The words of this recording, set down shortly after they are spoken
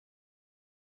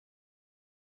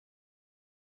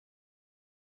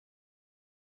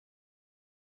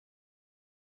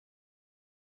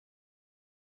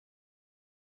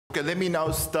Okay, let me now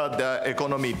start the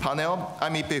economy panel.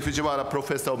 I'm Ippei Fujiwara,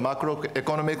 professor of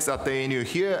macroeconomics at the ANU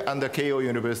here and the Keio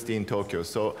University in Tokyo.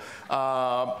 So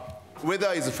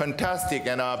weather is fantastic,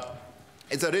 and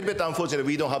it's a little bit unfortunate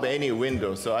we don't have any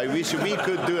window. So I wish we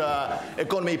could do an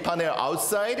economy panel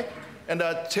outside. And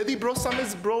cherry blossom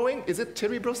is blowing. Is it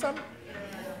cherry blossom?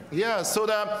 Yeah, so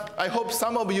I hope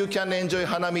some of you can enjoy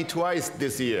Hanami twice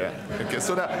this year. Okay,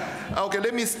 okay,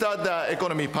 let me start the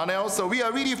economy panel. So we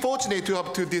are really fortunate to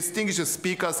have two distinguished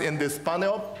speakers in this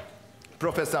panel.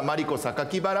 Professor Mariko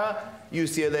Sakakibara,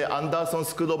 UCLA Anderson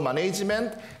School of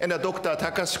Management, and Dr.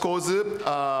 Takashi Kozu,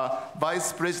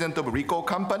 Vice President of Ricoh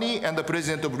Company and the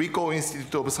President of Ricoh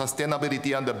Institute of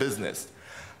Sustainability and Business.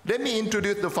 Let me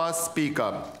introduce the first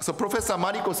speaker. So Professor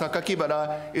Mariko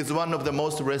Sakakibara is one of the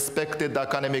most respected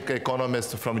academic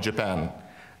economists from Japan.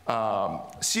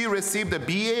 She received a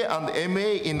BA and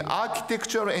MA in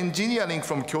architectural engineering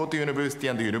from Kyoto University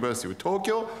and the University of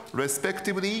Tokyo,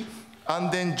 respectively,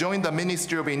 and then joined the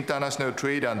Ministry of International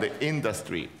Trade and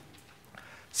Industry.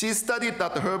 She studied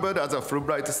at Harvard as a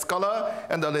Fulbright scholar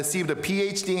and received a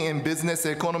PhD in business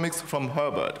economics from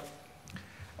Harvard.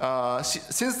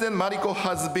 Since then, Mariko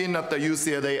has been at the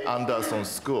UCLA Anderson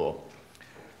School.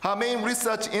 Her main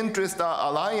research interests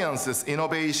are alliances,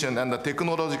 innovation, and the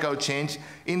technological change,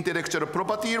 intellectual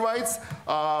property rights,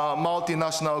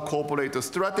 multinational corporate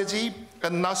strategy,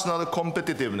 and national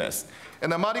competitiveness.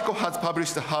 And Mariko has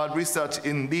published her research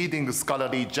in leading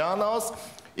scholarly journals,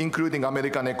 including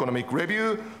American Economic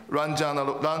Review, Run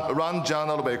Journal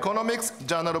of Economics,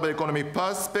 Journal of Economic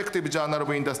Perspective, Journal of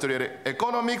Industrial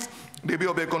Economics,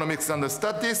 Review of Economics and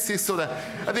Statistics. So that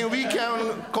I think we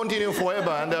can continue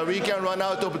forever, and we can run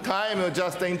out of time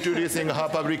just introducing her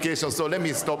publication. So let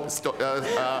me stop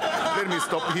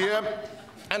here.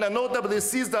 And notably,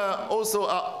 she's also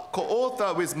a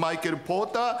co-author with Michael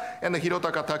Porter and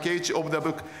Hirotaka Takeichi of the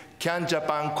book, Can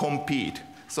Japan Compete?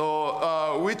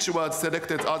 So, which was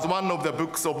selected as one of the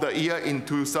books of the year in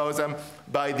 2000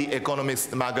 by The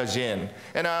Economist magazine,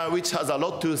 and which has a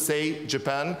lot to say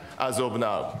Japan as of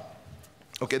now.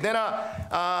 Okay, then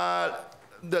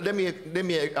let me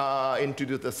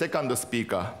introduce the second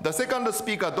speaker. The second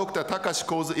speaker, Dr. Takashi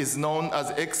Kozu, is known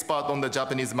as expert on the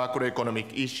Japanese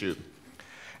macroeconomic issue.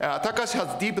 Takashi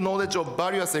has deep knowledge of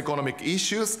various economic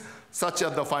issues, such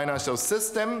as the financial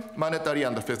system, monetary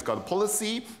and fiscal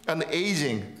policy, and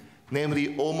aging,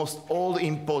 namely almost all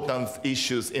important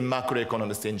issues in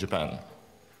macroeconomics in Japan.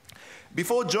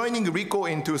 Before joining Ricoh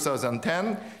in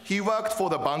 2010, he worked for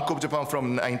the Bank of Japan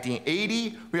from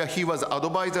 1980, where he was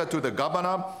advisor to the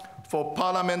governor for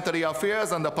parliamentary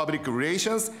affairs and the public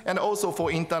relations, and also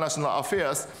for international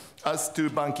affairs as to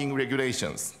banking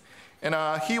regulations. And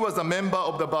he was a member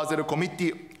of the Basel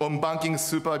Committee on Banking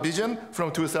Supervision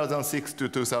from 2006 to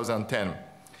 2010.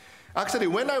 Actually,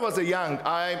 when I was young,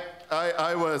 I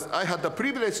had the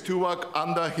privilege to work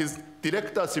under his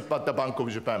directorship at the Bank of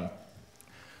Japan.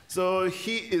 So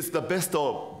he is the best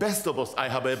of us I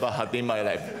have ever had in my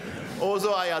life.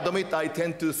 Although I admit I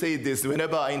tend to say this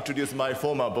whenever I introduce my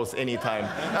former boss anytime.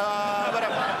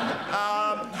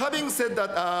 Having said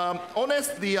that,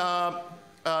 honestly,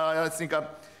 I think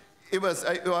it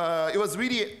was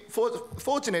really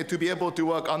fortunate to be able to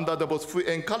work under the boss who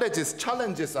encourages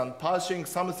challenges and pursuing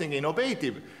something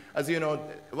innovative. As you know,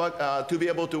 to be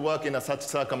able to work in such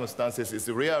circumstances is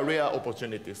a rare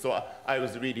opportunity. So I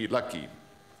was really lucky.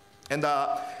 And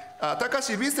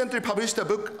Takashi recently published a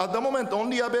book, at the moment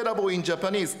only available in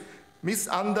Japanese,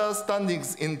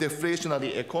 Misunderstandings in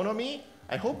Deflationary Economy.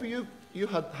 I hope you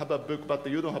have a book, but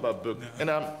you don't have a book. And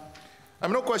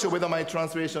I'm not quite sure whether my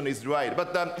translation is right,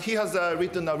 but he has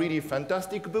written a really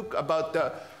fantastic book about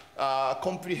the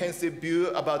comprehensive view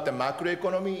about the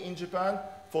macroeconomy in Japan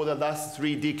for the last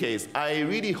 3 decades. I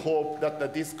really hope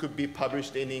that this could be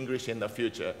published in English in the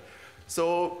future.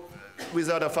 So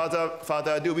without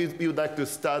further ado, we would like to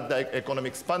start the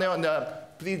economics panel. And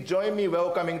please join me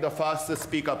welcoming the first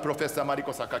speaker, Professor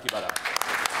Mariko Sakakibara.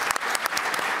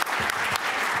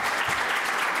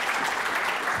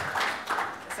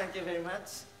 Thank you very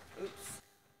much. Oops.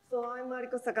 So I'm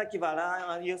Mariko Sakakibara.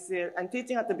 I'm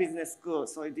teaching at the business school,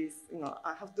 so this,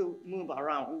 I have to move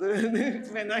around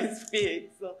when I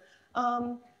speak.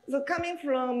 So coming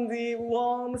from the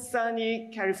warm, sunny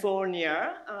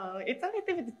California, it's a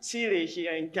little bit chilly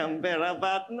here in Canberra,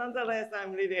 but nonetheless,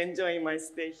 I'm really enjoying my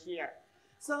stay here.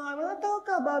 So I want to talk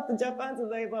about Japan's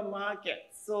labor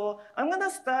market. So I'm going to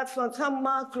start from some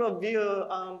macro view,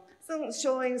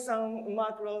 showing some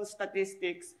macro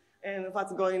statistics and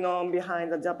what's going on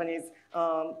behind the Japanese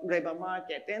labor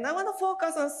market. And I want to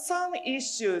focus on some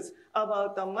issues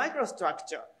about the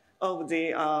microstructure of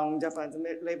the Japan's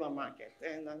labor market.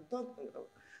 And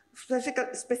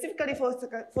specifically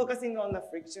focusing on the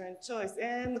friction and choice,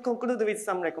 and conclude with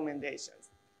some recommendations.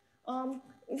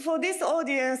 For this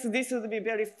audience, this would be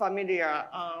very familiar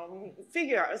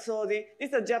figure. So this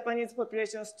is a Japanese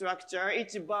population structure.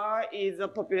 Each bar is a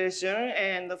population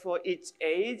and for each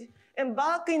age. And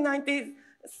back in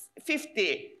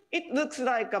 1950, it looks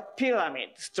like a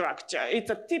pyramid structure. It's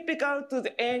a typical to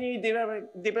any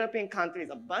developing countries.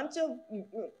 A bunch of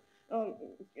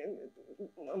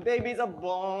babies are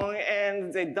born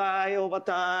and they die over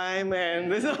time,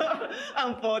 and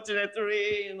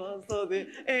unfortunately, so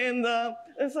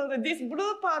this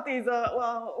blue part is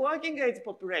a working age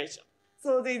population.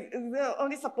 So they're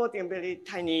only supporting a very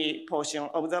tiny portion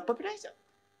of the population.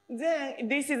 Then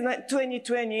this is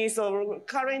 2020, so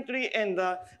currently and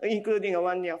including a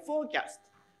 1-year forecast.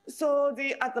 So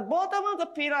at the bottom of the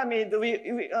pyramid,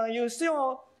 you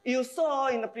saw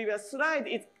in the previous slide,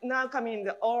 it's now coming in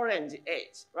the orange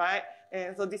age, right?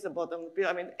 And so this is the bottom of the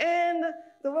pyramid. And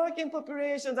the working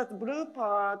population, that blue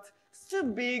part, still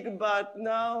big, but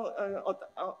now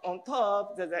on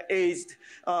top, there's the aged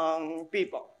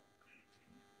people.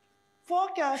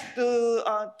 Forecast to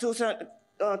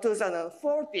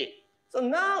 2040. So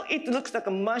now it looks like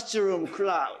a mushroom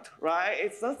cloud, right?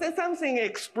 It's something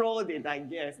exploded, I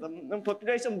guess. The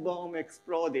population bomb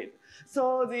exploded.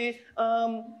 So this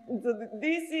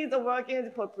is the working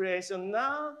age population.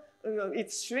 Now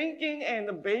it's shrinking, and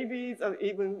the babies are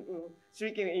even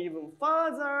shrinking even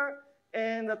further.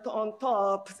 And on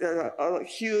top, there's a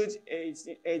huge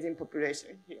aging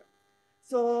population here.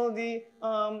 So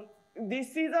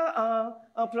this is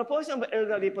a proportion of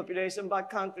elderly population by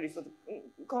country. So the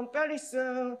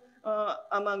comparison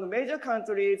among major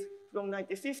countries from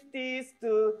 1950s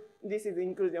to, this is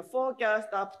including a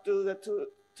forecast up to the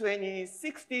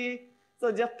 2060.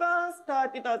 So Japan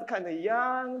started as kind of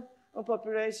young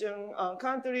population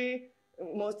country,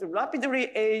 most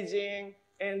rapidly aging.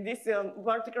 And this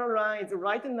vertical line is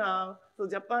right now. So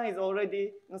Japan is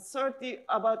already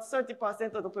about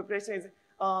 30% of the population is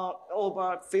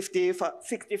over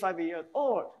 65 years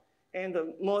old, and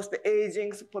the most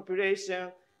aging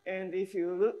population. And if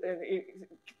you look, and it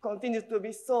continues to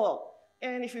be so.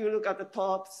 And if you look at the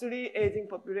top 3 aging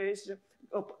population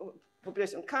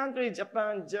countries,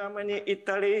 Japan, Germany,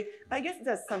 Italy, I guess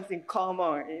there's something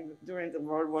common during the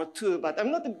World War II, but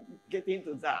I'm not getting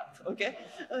into that, okay?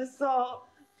 So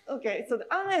the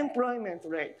unemployment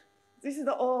rate. This is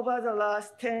over the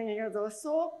last 10 years or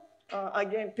so.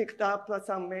 Again, picked up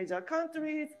some major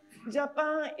countries.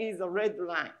 Japan is a red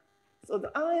line. So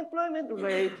the unemployment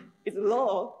rate is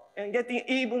low and getting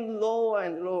even lower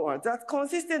and lower. That's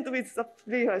consistent with the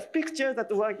previous picture that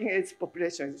the working age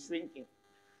population is shrinking.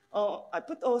 I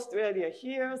put Australia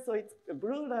here, so it's the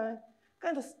blue line,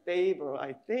 kind of stable,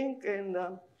 I think. And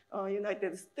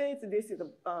United States, this is the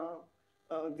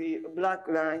black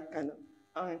line, and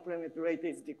unemployment rate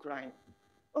is declining.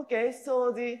 Okay,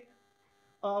 so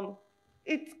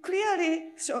it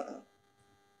clearly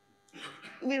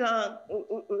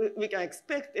we can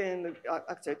expect, and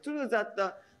actually true, that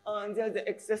there's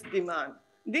excess demand.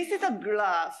 This is a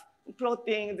graph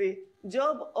plotting the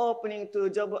job opening to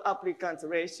job applicants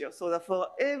ratio. So that for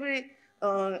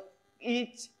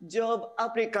each job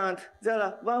applicant, there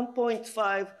are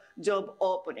 1.5 job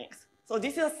openings. So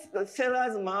this is a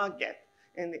seller's market,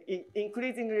 and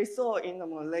increasingly so in the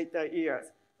later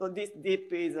years. So this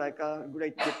dip is like a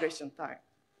Great Depression time.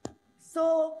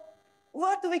 So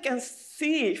what we can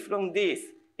see from this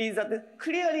is that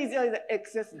clearly there is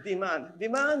excess demand.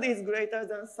 Demand is greater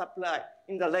than supply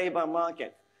in the labor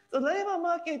market. So the labor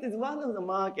market is one of the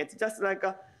markets, just like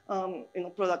a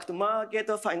product market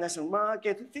or financial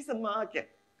market. This is a market.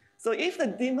 So if the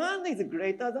demand is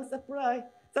greater than supply,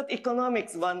 that's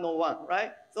economics 101,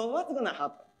 right? So what's going to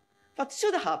happen? What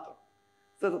should happen?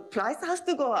 So the price has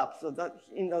to go up so that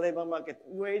in the labor market,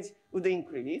 wage would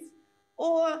increase,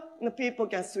 or the people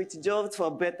can switch jobs for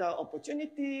better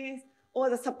opportunities, or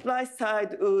the supply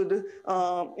side would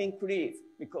increase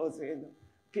because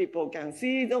people can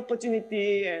see the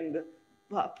opportunity and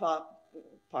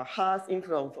perhaps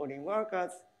inflow of foreign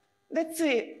workers. Let's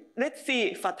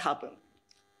see what happens.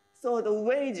 So the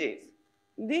wages.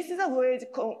 This is a wage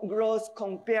growth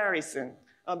comparison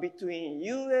between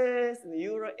US, the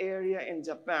Euro area, and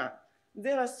Japan.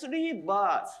 There are 3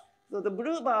 bars. So the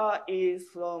blue bar is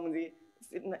from the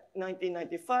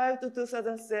 1995 to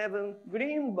 2007.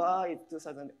 Green bar is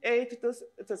 2008 to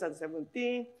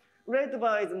 2017. Red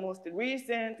bar is the most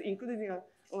recent, including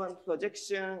one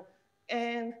projection.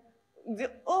 And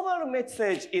the overall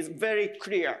message is very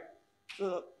clear.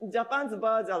 So Japan's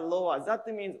bars are lower. That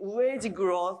means wage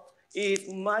growth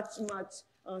is much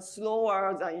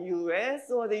slower than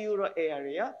US or the Euro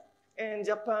area. And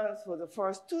Japan, for the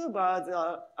first two bars,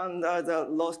 are under the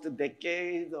lost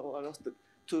decades or lost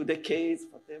 2 decades,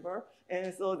 whatever.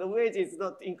 And so the wage is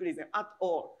not increasing at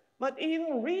all. But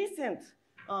even recent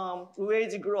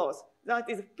wage growth, that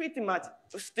is pretty much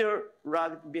still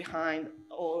lagged behind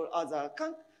all other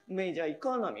major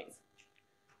economies.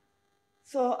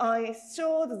 So I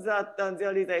showed that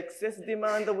there is excess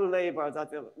demand of labor,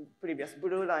 that the previous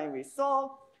blue line we saw,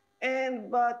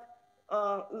 but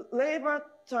labor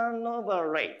turnover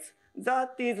rate,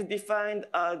 that is defined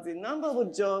as the number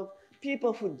of jobs,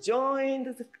 people who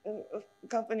joined the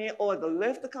company or the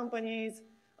left companies,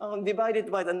 divided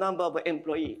by the number of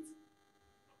employees.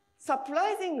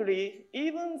 Surprisingly,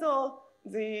 even though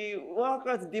the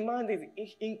workers' demand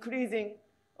is increasing,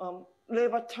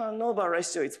 labor turnover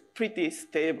ratio is pretty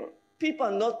stable. People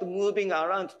are not moving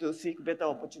around to seek better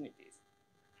opportunities.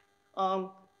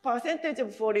 Percentage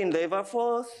of foreign labor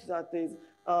force, that is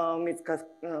Ms.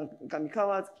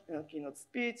 Kamikawa's keynote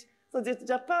speech. So just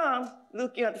Japan,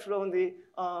 looking at from the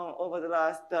over the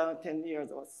last 10 years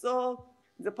or so,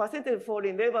 the percentage of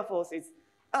foreign labor force is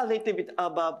a little bit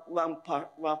above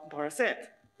 1%,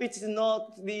 which is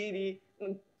not really, a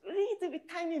little bit,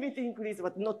 tiny bit increase,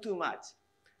 but not too much.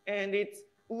 And it's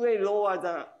way lower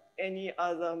than any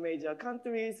other major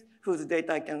countries whose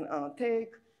data I can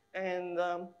take. And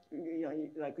you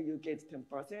know, like UK is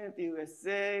 10%,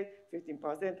 USA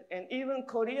 15%, and even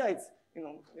Korea is, you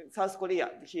know, South Korea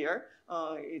here,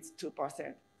 it's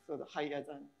 2%, so higher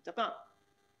than Japan.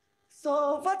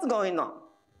 So what's going on?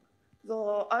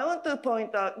 So I want to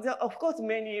point out, there are of course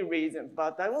many reasons,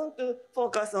 but I want to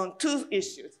focus on 2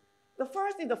 issues. The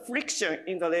first is the friction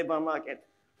in the labor market.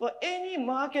 For any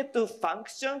market to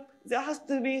function, there has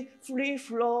to be free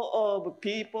flow of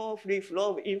people, free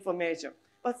flow of information.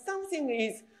 But something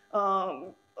is,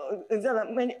 there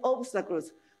are many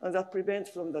obstacles that prevent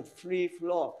from the free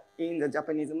flow in the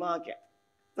Japanese market.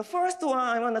 The first one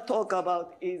I want to talk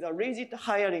about is a rigid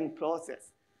hiring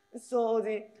process. So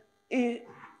it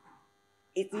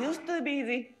used to be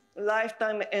the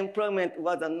lifetime employment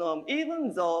was a norm,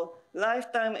 even though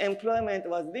lifetime employment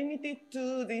was limited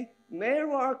to the male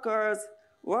workers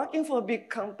working for big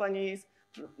companies,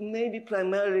 maybe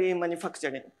primarily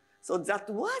manufacturing. So that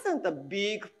wasn't a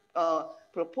big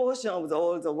proportion of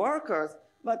all the workers,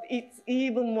 but it's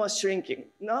even more shrinking.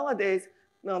 Nowadays,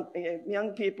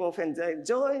 young people, when they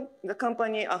join the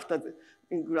company after the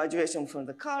graduation from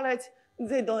the college,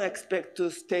 they don't expect to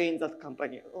stay in that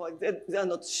company, or they are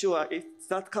not sure if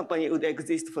that company would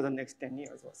exist for the next 10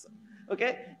 years or so,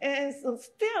 okay? And so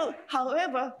still,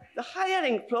 however, the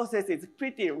hiring process is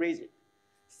pretty rigid.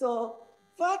 So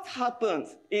what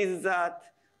happens is that,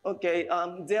 okay,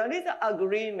 there is an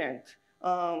agreement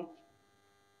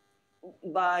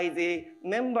by the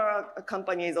member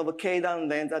companies of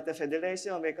Keidanren, that's the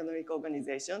Federation of Economic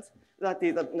Organizations, that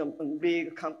is a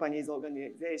big companies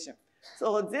organization.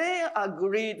 So they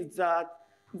agreed that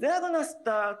they're gonna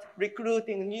start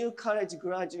recruiting new college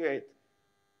graduates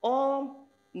on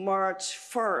March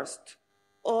 1st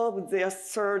of their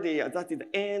 3rd year, that is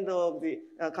the end of the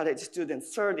college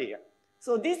students' 3rd year.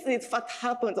 So this is what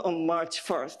happened on March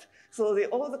 1st. So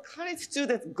all the college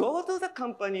students go to the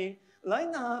company,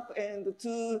 line up, and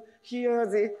to hear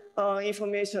the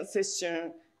information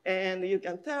session. And you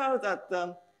can tell that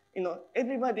you know,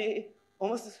 everybody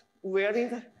almost wearing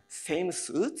the same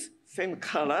suit, same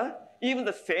color, even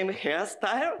the same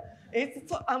hairstyle. It's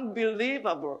so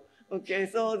unbelievable. Okay,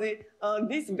 so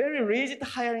this very rigid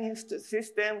hiring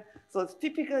system, so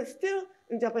typically still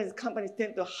Japanese companies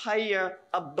tend to hire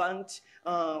a bunch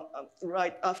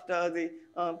right after the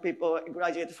people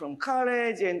graduate from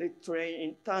college and they train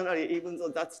internally, even though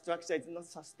that structure is not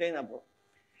sustainable.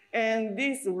 And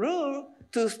this rule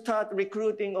to start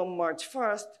recruiting on March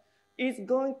 1st is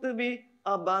going to be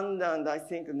abandoned, I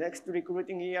think, next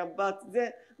recruiting year, but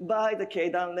then by the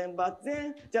Keidanren, but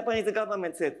then Japanese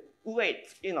government said,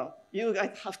 wait, you know, you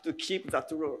guys have to keep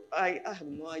that rule. I have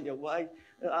no idea why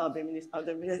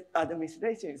the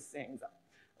administration is saying that.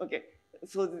 Okay,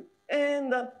 so,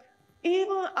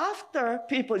 even after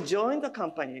people join the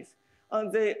companies,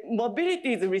 the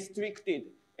mobility is restricted.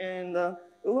 And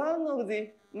one of the,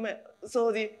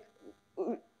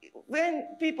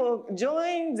 when people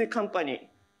join the company,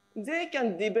 they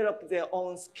can develop their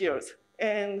own skills.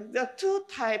 And there are 2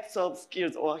 types of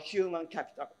skills or human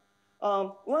capital.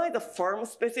 One is the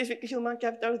firm-specific human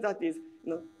capital, that is, you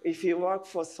know, if you work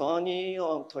for Sony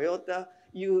or Toyota,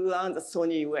 you learn the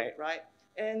Sony way, right?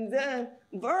 And then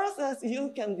versus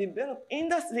you can develop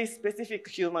industry-specific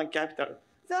human capital.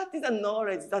 That is a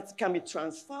knowledge that can be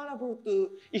transferable to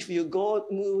if you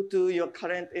move to your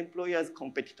current employer's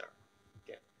competitor.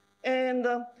 Okay. And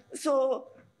so,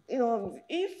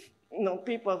 if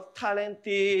people are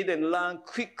talented and learn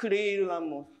quickly, learn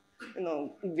more,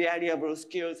 variable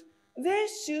skills, they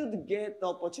should get the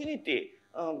opportunity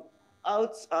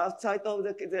outside of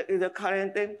the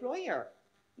current employer.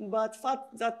 But what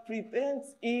that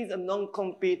prevents is a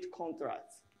non-compete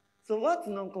contract. So what's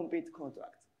non-compete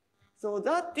contract? So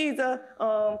that is a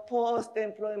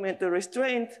post-employment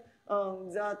restraint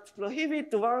that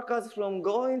prohibits workers from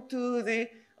going to the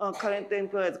current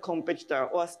employer's competitor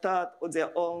or start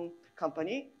their own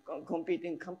company,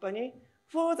 competing company,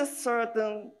 for the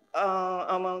certain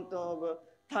amount of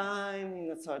time in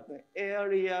a certain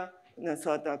area, in a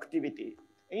certain activity.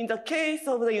 In the case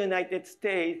of the United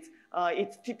States,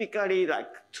 it's typically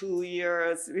like 2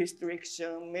 years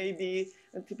restriction, maybe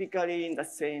typically in the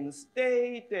same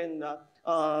state and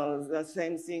the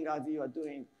same thing as you are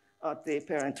doing at the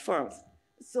parent firms.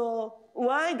 So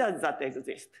why does that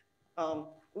exist?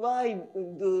 Why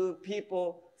do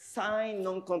people sign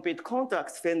non-compete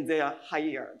contracts when they are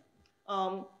hired?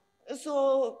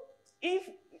 So if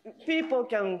people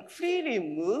can freely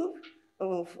move,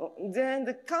 then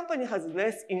the company has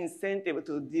less incentive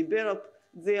to develop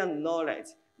their knowledge,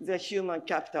 their human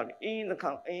capital in the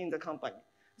company.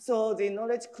 So the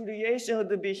knowledge creation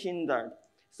would be hindered.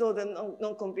 So the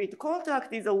non-compete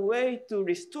contract is a way to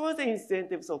restore the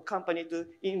incentives of company to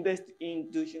invest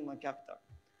into human capital.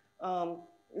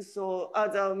 So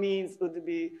other means would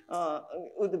be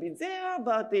there,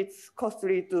 but it's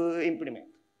costly to implement.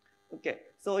 Okay,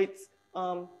 so it's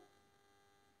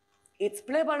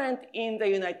prevalent in the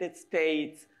United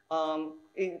States.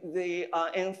 The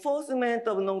enforcement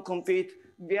of non-compete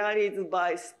varies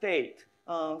by state.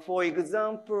 For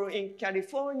example, in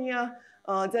California,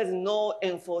 there's no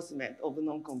enforcement of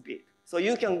non-compete. So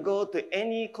you can go to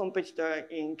any competitor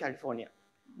in California.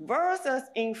 Versus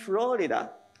in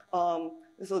Florida,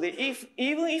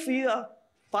 even if you are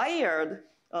fired,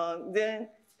 then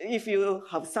if you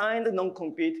have signed a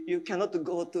non-compete, you cannot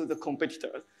go to the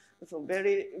competitors. So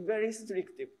very, very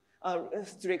strict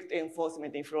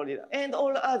enforcement in Florida. And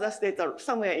all other states are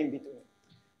somewhere in between.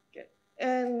 Okay.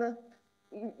 And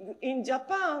in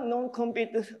Japan,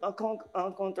 non-compete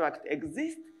contract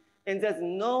exists, and there's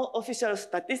no official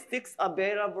statistics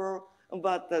available,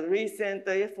 but the recent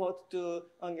effort to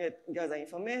gather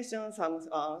information, some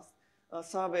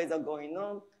surveys are going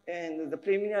on, and the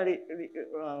preliminary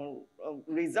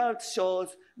result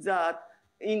shows that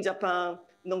in Japan,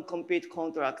 non-compete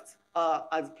contracts are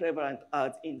as prevalent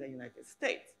as in the United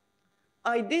States.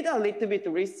 I did a little bit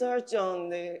of research on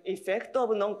the effect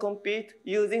of non-compete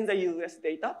using the US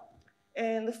data.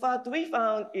 And what we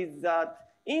found is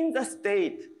that in the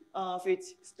state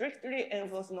which strictly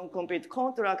enforce non-compete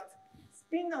contracts,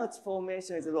 spin-out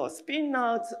formation is low.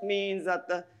 Spin-out means that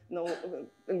a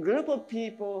group of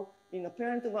people in a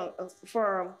parent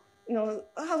firm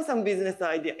have some business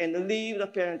idea and leave the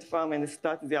parent firm and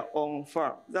start their own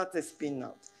firm. That's a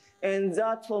spin-out. And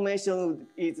that formation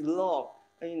is low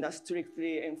in the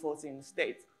strictly enforcing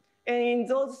states. And in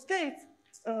those states,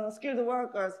 skilled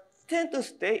workers tend to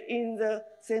stay in the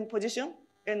same position,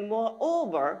 and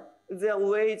moreover, their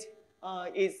wage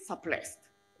is suppressed.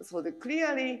 So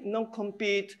clearly,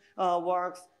 non-compete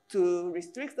works to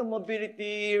restrict the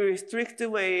mobility, restrict the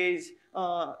wage, a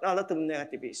lot of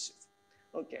negative issues.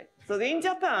 Okay, so in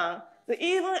Japan,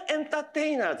 even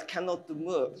entertainers cannot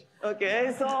move.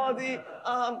 Okay, so all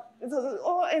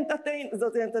entertainers,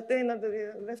 the entertainer,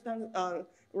 the left hand,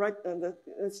 right,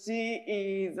 she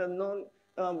is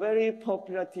a very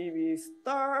popular TV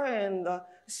star, and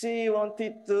she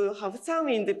wanted to have some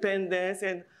independence,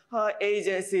 and her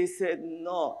agency said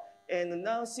no, and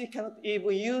now she cannot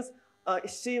even use.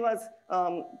 She was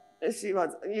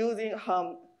using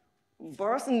her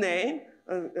birth name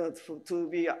to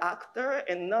be an actor,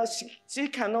 and now she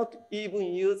cannot even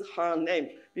use her name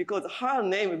because her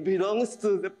name belongs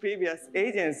to the previous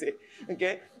agency.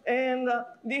 Okay, and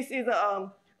this is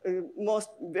most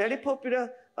very popular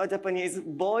Japanese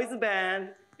boys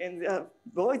band, and they're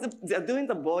doing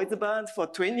the boys band for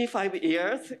 25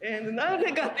 years, and now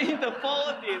they got in the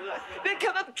 40s. They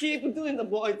cannot keep doing the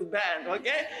boys band,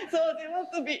 okay? So they want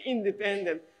to be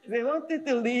independent. They wanted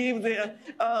to leave the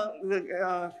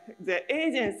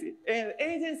agency, and the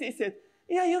agency said,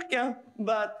 yeah, you can,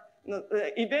 but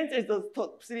eventually those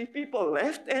top 3 people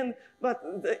left, but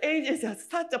the agency has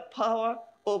such a power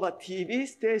over TV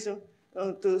station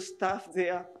to staff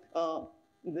their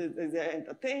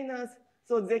entertainers.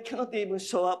 so they cannot even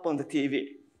show up on the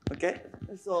TV. Okay,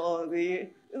 so even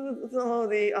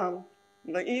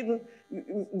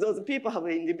those people have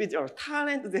individual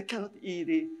talent, they cannot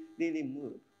really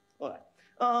move. All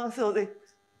right. So the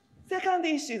second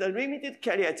issue is a limited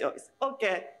career choice.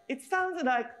 Okay, it sounds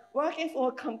like working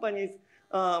for companies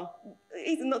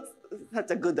is not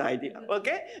such a good idea,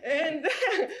 okay? And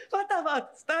what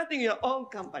about starting your own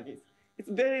companies? It's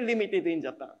very limited in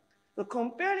Japan. So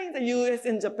comparing the US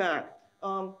and Japan,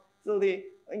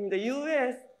 in the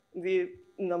US, the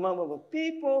number of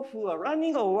people who are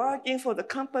running or working for the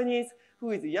companies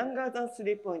who is younger than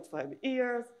 3.5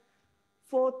 years,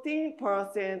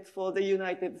 14% for the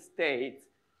United States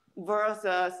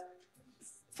versus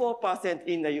 4%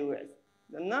 in the US.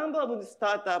 The number of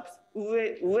startups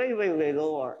way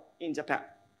lower in Japan.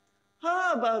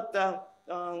 How about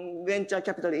venture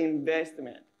capital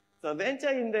investment? So venture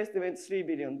investment, $3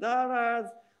 billion,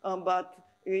 but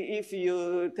if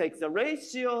you take the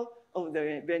ratio of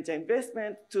the venture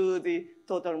investment to the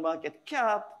total market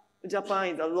cap,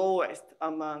 Japan is the lowest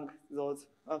among those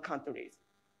countries.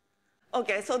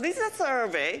 Okay, so this is a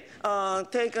survey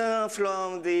taken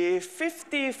from the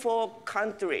 54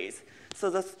 countries. So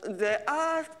they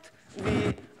asked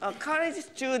the college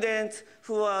students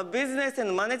who are business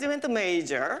and management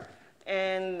major,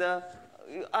 and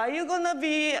are you gonna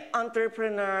be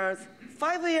entrepreneurs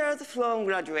 5 years from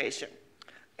graduation?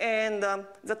 And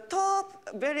the top,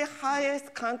 very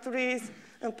highest countries,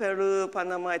 Peru,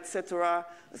 Panama, etc.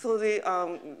 So the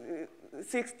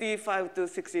 65 to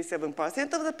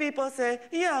 67% of the people say,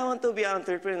 yeah, I want to be an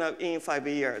entrepreneur in 5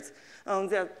 years.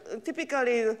 They're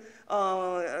typically,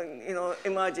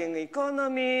 emerging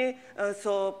economy,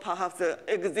 so perhaps the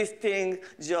existing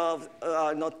jobs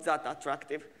are not that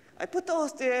attractive. I put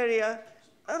Australia.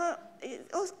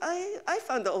 I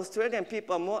found the Australian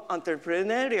people are more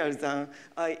entrepreneurial than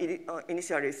I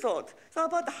initially thought. So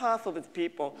about half of the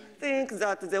people think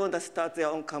that they want to start their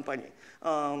own company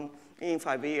in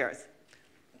 5 years.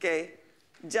 Okay,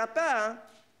 Japan,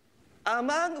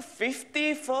 among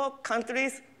 54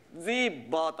 countries, the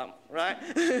bottom, right?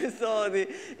 So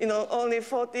only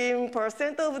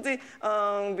 14% of the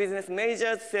business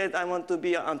majors said, I want to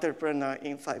be an entrepreneur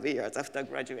in 5 years after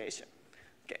graduation.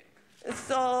 Okay,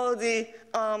 so the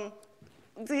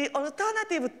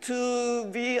alternative to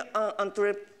be an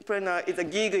entrepreneur is a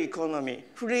gig economy,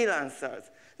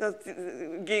 freelancers.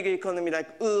 Gig economy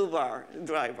like Uber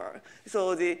driver.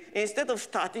 So instead of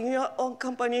starting your own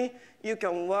company, you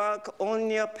can work on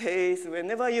your pace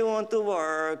whenever you want to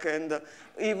work, and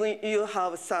even you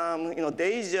have some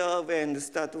day job and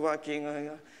start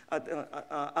working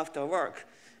after work.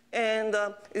 And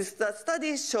the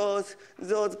study shows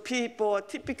those people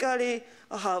typically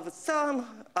have some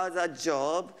other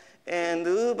job, and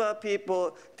Uber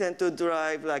people tend to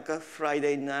drive like a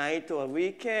Friday night or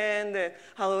weekend.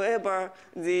 However,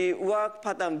 the work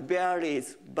pattern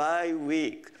varies by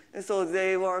week. And so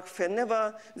they work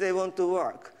whenever they want to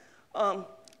work.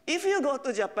 If you go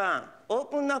to Japan,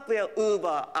 open up your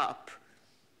Uber app,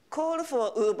 call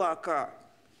for Uber car,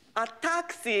 a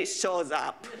taxi shows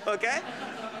up, okay?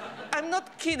 I'm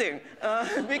not kidding,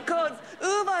 because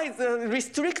Uber is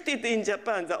restricted in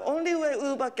Japan. The only way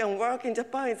Uber can work in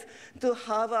Japan is to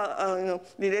have a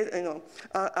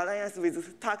alliance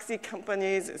with taxi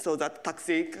companies so that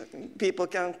taxi people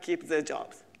can keep their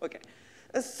jobs. Okay,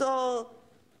 so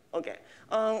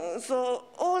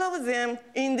all of them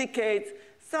indicate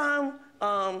some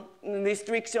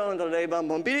restriction on the labor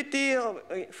mobility or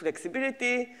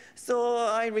flexibility. So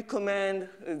I recommend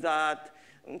that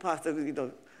possibly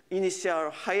the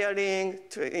initial hiring,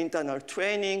 internal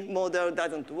training model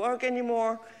doesn't work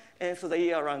anymore. And so the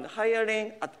year-round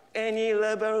hiring at any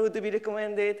level would be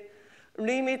recommended.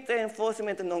 Limit the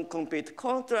enforcement of non-compete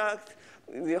contracts.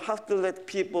 You have to let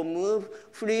people move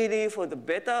freely for the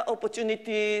better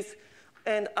opportunities,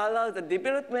 and allow the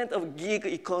development of gig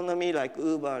economy like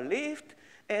Uber, Lyft,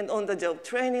 and on-the-job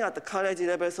training at the college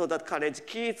level so that college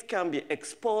kids can be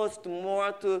exposed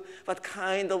more to what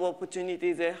kind of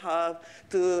opportunities they have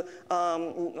to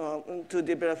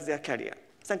develop their career.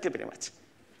 Thank you very much.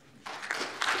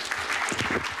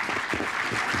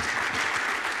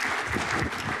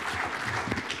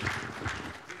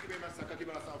 Thank you very much,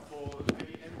 Sakakibara-san, for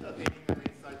very entertaining and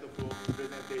insightful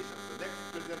presentation. The next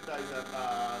presenter is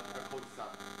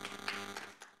Koji-san.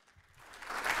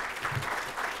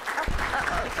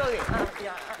 Sorry,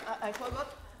 I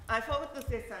forgot to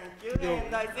say thank you,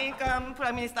 and I think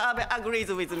Prime Minister Abe agrees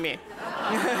with me.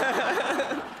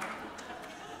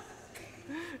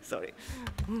 Sorry.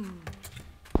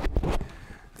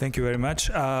 Thank you very much.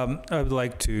 I would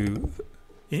like to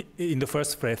in the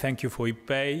first place, thank you for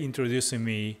Ippei introducing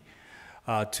me.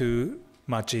 Too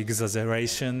much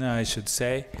exaggeration, I should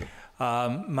say.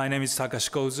 My name is Takashi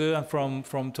Kozu. I'm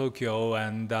from Tokyo,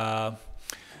 and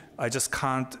I just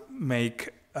can't make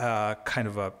kind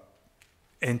of a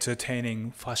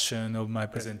entertaining fashion of my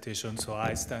presentation, so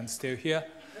I stand still here,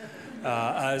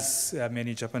 as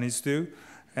many Japanese do.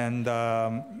 And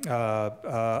I'm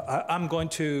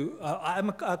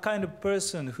a kind of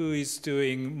person who is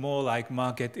doing more like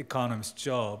market economist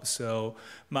job. So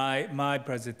my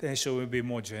presentation will be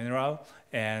more general,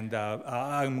 and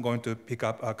I'm going to pick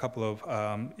up a couple of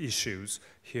issues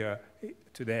here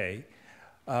today.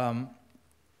 The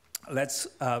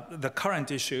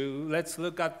current issue, let's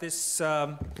look at this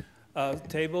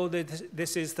table.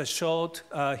 This is the short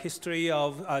history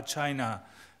of China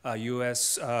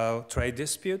US trade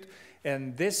dispute,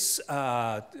 and this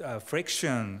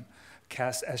friction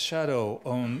casts a shadow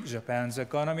on Japan's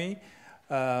economy.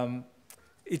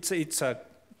 It's an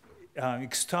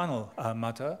external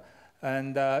matter,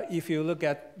 and if you look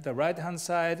at the right-hand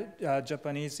side,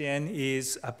 Japanese yen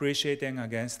is appreciating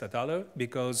against the dollar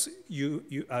because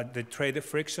the trade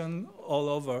friction all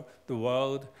over the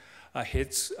world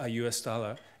hits a US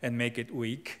dollar and make it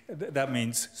weak. That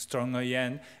means stronger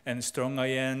yen, and stronger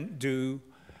yen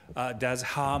does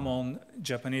harm on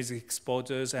Japanese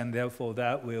exporters, and therefore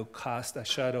that will cast a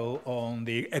shadow on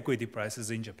the equity prices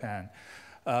in Japan.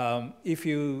 If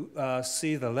you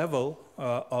see the level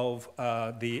of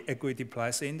the equity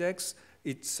price index,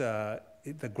 it's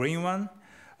the green one,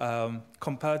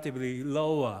 comparatively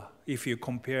lower if you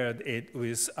compared it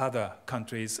with other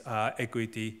countries'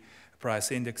 equity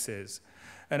price indexes.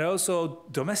 And also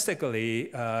domestically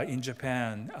in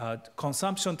Japan,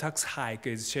 consumption tax hike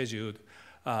is scheduled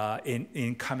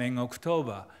in coming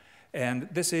October. And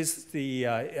this is the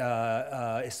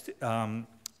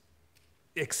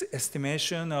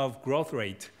estimation of growth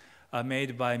rate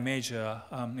made by major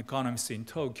economists in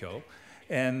Tokyo.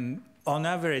 And on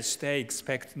average, they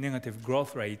expect negative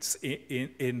growth rates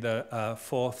in the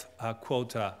fourth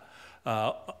quarter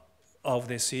of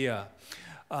this year.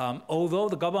 Although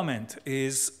the government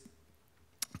is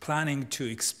planning to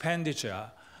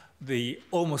expenditure the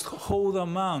almost whole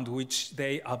amount which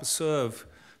they observe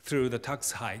through the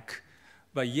tax hike,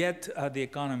 but yet the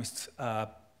economists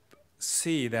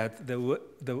see that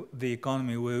the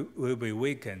economy will be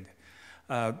weakened.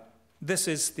 This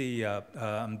is the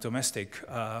domestic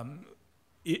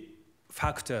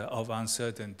factor of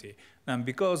uncertainty. And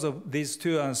because of these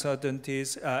two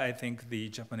uncertainties, I think the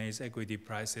Japanese equity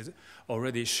prices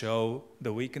already show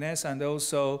the weakness, and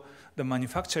also the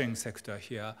manufacturing sector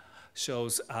here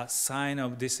shows a sign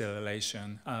of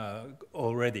deceleration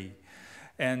already.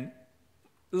 And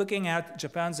looking at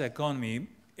Japan's economy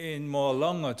in more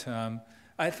longer term,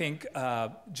 I think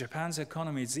Japan's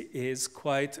economy is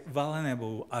quite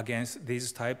vulnerable against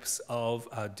these types of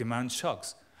demand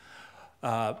shocks.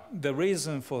 The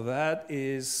reason for that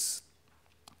is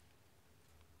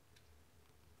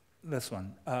this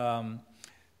one.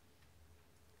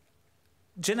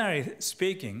 Generally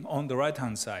speaking, on the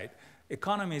right-hand side,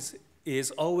 economies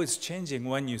is always changing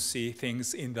when you see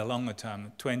things in the longer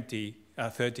term, 20,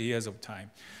 30 years of time.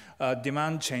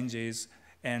 Demand changes,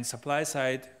 and supply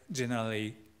side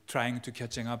generally trying to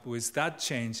catching up with that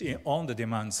change on the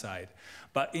demand side.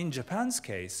 But in Japan's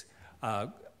case,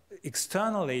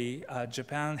 externally,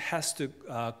 Japan has to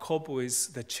cope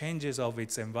with the changes of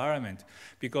its environment,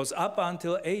 because up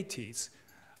until 80s,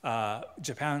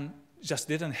 Japan just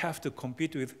didn't have to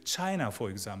compete with China, for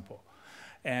example.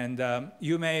 And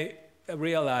you may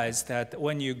realize that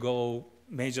when you go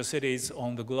major cities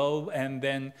on the globe and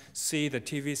then see the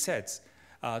TV sets,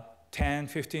 10,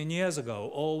 15 years ago,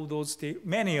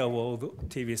 many of all the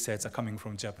TV sets are coming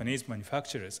from Japanese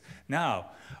manufacturers.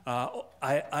 Now,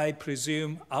 I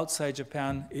presume outside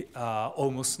Japan,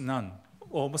 almost none.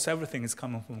 Almost everything is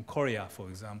coming from Korea, for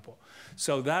example.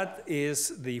 So that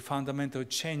is the fundamental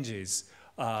changes.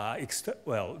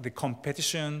 The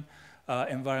competition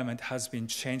environment has been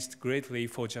changed greatly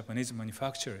for Japanese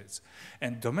manufacturers.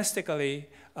 And domestically,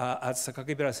 as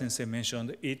Sakakibara sensei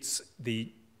mentioned, it's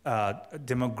the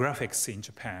demographics in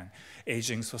Japan,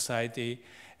 aging society.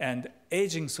 And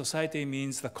aging society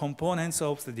means the components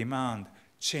of the demand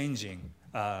changing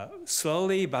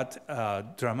slowly but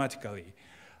dramatically.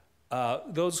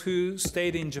 Those who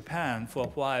stayed in Japan for a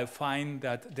while find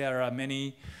that there are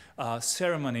many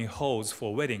ceremony halls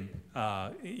for wedding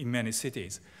in many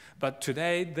cities. But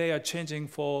today they are changing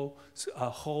for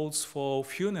halls for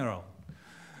funeral.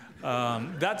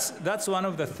 That's one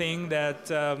of the things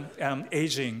that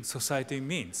aging society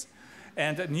means.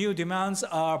 And new demands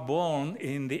are born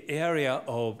in the area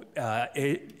of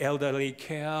elderly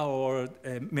care or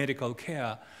medical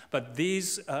care. But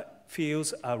these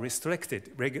fields are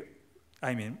restricted.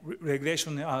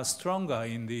 Regulation are stronger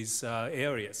in these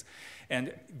areas.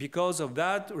 And because of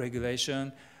that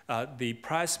regulation, the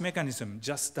price mechanism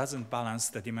just doesn't balance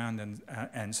the demand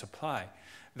and supply.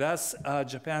 Thus,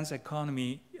 Japan's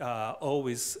economy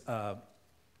always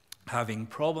having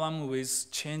problem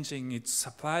with changing its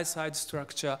supply side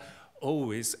structure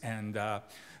always, and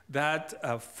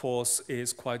that force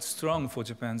is quite strong for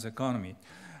Japan's economy.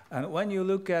 And when you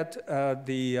look at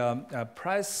the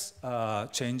price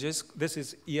changes, this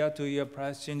is year-to-year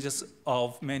price changes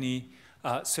of many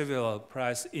several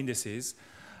price indices.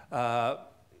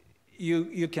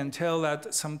 You can tell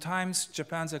that sometimes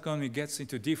Japan's economy gets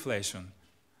into deflation,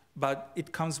 but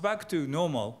it comes back to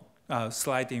normal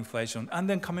slight inflation, and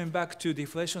then coming back to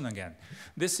deflation again.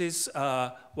 This is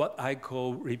what I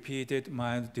call repeated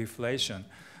mild deflation.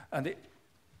 And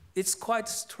it's quite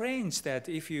strange that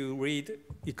if you read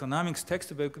economics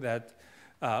textbook that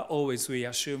always we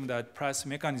assume that price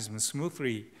mechanisms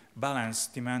smoothly balance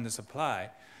demand and supply.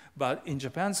 But in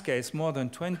Japan's case, more than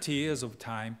 20 years of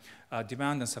time,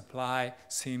 demand and supply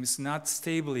seems not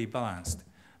stably balanced.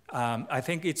 I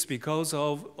think it's because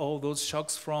of all those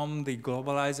shocks from the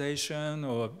globalization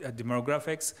or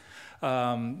demographics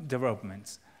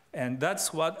developments. And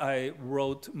that's what I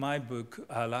wrote my book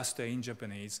last year in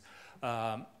Japanese.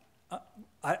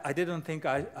 I didn't think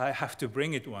I have to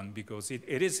bring it one because it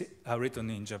is written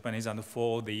in Japanese and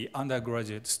for the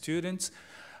undergraduate students.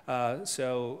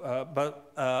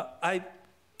 But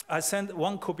I sent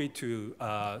one copy to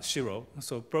Shiro,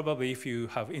 so probably if you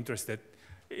have interested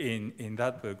in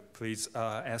that book, please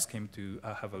ask him to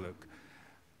have a look.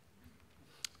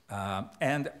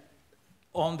 And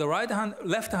on the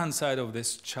left-hand side of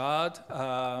this chart,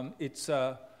 it's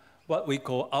what we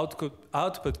call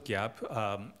output gap,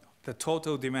 the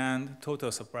total demand,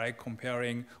 total supply,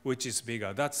 comparing which is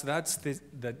bigger. That's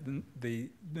the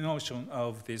notion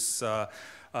of this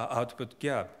output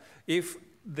gap. If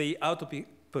the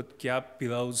output gap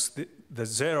below the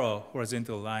zero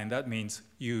horizontal line, that means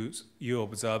you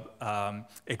observe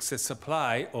excess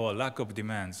supply or lack of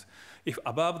demands. If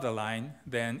above the line,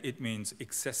 then it means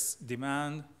excess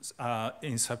demand,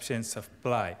 insufficient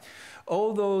supply.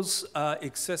 All those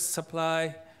excess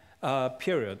supply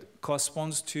period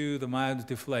corresponds to the mild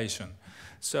deflation.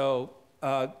 So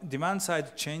demand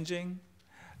side changing,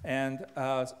 and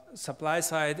supply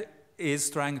side is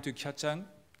trying to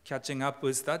catching up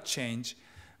with that change,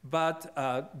 but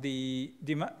the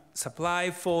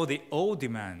supply for the old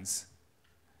demands.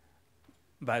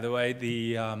 By the way,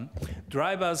 the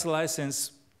driver's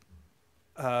license,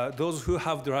 those who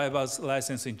have driver's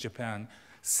license in Japan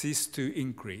cease to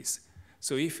increase.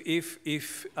 So if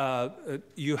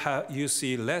you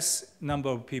see less number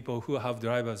of people who have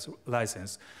driver's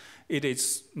license, it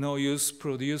is no use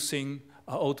producing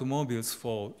automobiles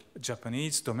for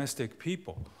Japanese domestic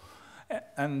people.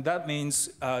 And that means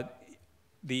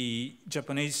the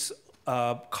Japanese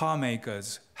car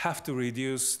makers have to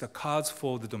reduce the cars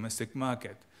for the domestic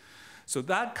market. So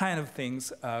that kind of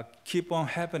things keep on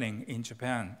happening in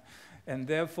Japan. And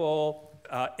therefore,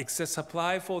 excess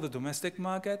supply for the domestic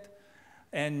market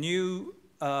and new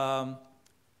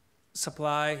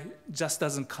supply just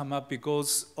doesn't come up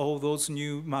because all those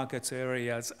new markets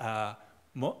areas are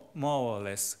more or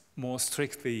less more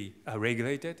strictly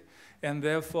regulated. And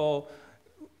therefore,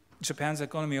 Japan's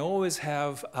economy always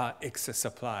have excess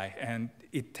supply, and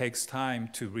it takes time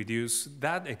to reduce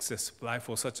that excess supply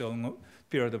for such a long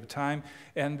period of time.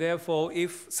 And therefore,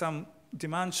 if some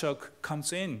demand shock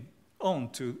comes on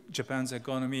to Japan's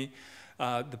economy,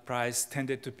 the price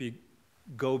tended to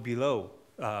go below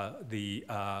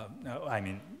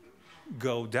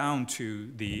go down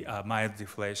to the mild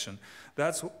deflation.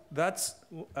 That's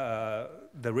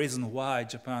the reason why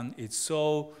Japan is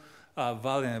so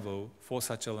vulnerable for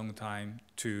such a long time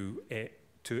to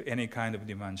any kind of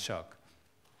demand shock.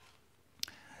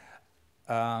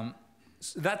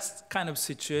 So that kind of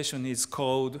situation is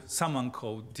someone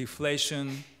called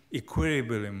deflation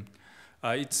equilibrium.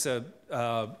 It's a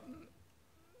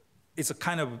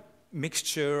kind of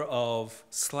mixture of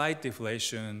slight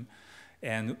deflation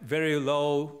and very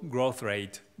low growth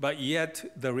rate, but yet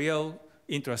the real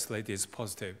interest rate is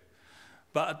positive.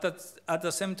 But at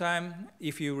the same time,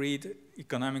 if you read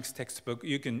economics textbook,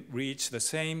 you can reach the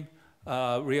same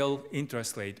real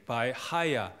interest rate by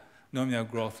higher nominal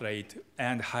growth rate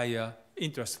and higher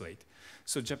interest rate.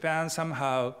 So Japan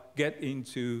somehow get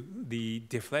into the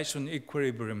deflation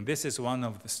equilibrium. This is one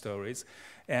of the stories.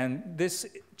 And this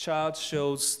chart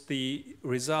shows the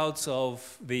results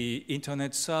of the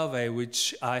internet survey,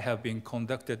 which I have been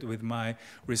conducted with my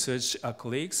research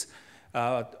colleagues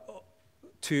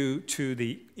to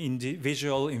the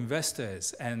individual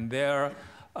investors. And their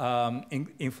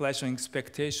inflation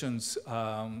expectations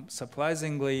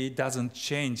surprisingly doesn't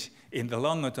change in the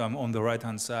longer term on the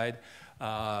right-hand side,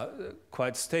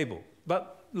 quite stable.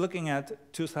 But looking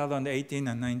at 2018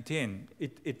 and 19,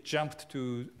 it jumped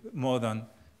to more than,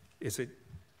 is it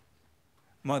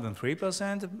more than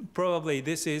 3%? Probably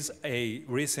this is a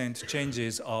recent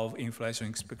changes of inflation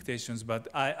expectations, but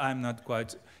I'm not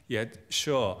quite yet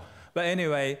sure. But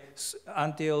anyway,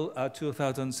 until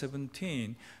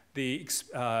 2017, the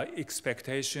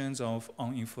expectations on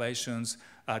inflations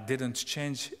didn't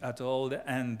change at all,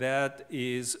 and that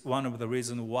is one of the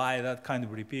reasons why that kind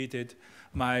of repeated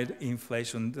mild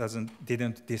inflation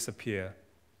didn't disappear.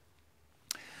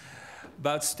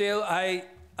 But still, I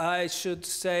should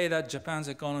say that Japan's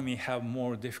economy have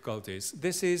more difficulties.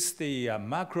 This is the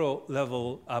macro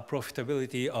level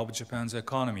profitability of Japan's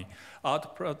economy.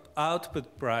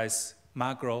 Output price,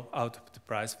 macro output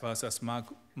price versus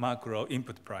macro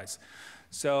input price.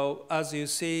 So as you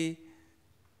see,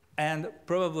 and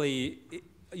probably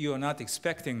you're not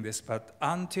expecting this, but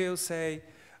until say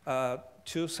middle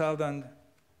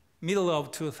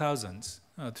of 2000s,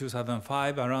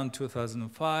 2005, around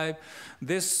 2005,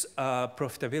 this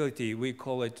profitability, we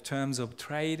call it terms of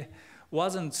trade,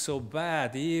 wasn't so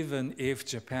bad even if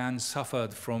Japan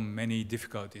suffered from many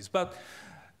difficulties. But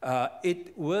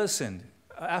it worsened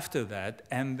after that,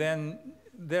 and then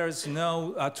there's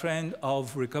no trend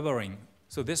of recovering.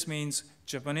 So this means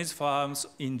Japanese farms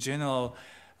in general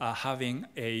are having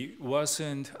a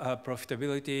worsened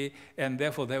profitability, and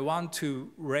therefore they want to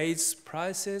raise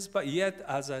prices, but yet,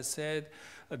 as I said,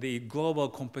 the global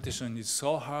competition is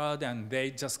so hard and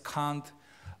they just can't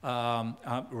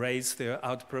raise their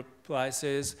output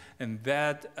prices, and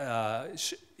that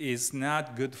is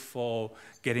not good for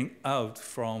getting out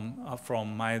from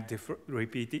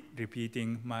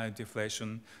repeating mild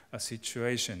deflation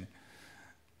situation.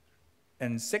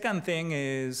 And second thing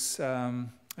is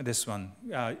this one.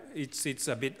 It's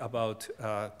a bit about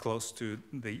close to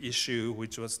the issue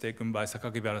which was taken by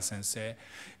Sakakibara sensei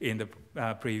in the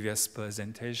previous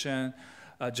presentation.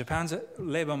 Japan's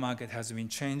labor market has been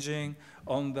changing.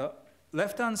 On the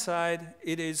left-hand side,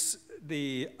 it is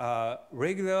the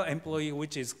regular employee,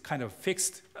 which is kind of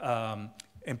fixed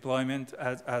employment,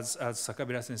 as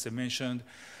Sakakibara sensei mentioned.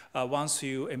 Once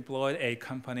you employ a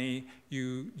company,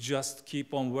 you just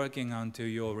keep on working until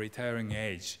your retiring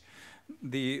age.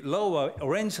 The lower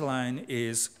orange line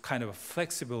is kind of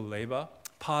flexible labor,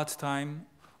 part-time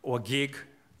or gig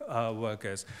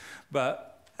workers.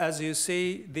 But as you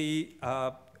see, the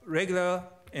regular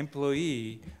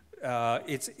employee,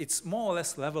 it's more or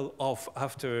less level off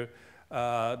after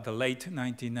the late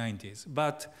 1990s.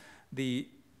 But the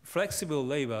flexible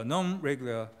labor,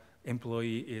 non-regular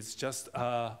employee is just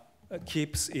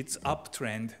keeps its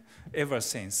uptrend ever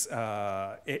since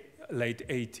late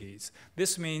 80s.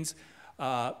 This means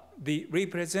the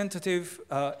representative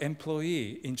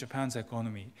employee in Japan's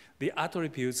economy, the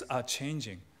attributes are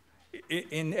changing.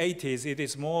 In 80s, it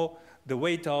is more, the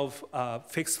weight of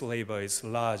fixed labor is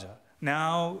larger.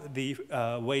 Now, the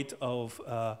weight of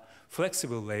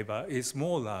flexible labor is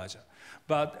more larger.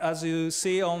 But as you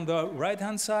see on the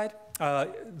right-hand side,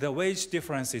 the wage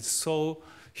difference is so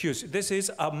huge. This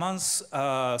is a month's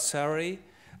salary,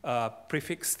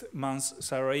 prefixed month's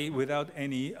salary without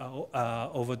any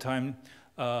overtime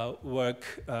work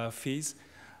fees.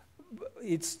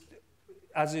 It's,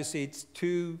 as you see, it's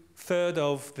 2/3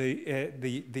 of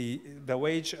the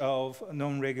wage of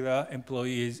non-regular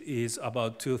employees is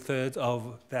about 2/3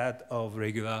 of that of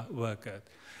regular worker.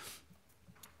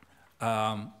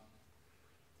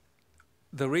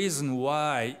 The reason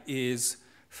why is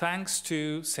thanks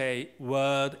to, say,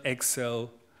 Word, Excel,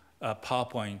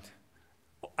 PowerPoint.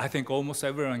 I think almost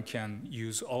everyone can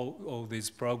use all these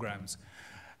programs.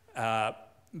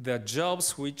 The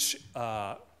jobs which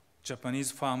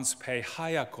Japanese firms pay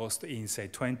higher cost in, say,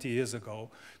 20 years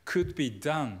ago could be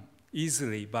done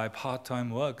easily by part-time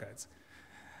workers.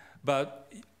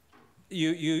 But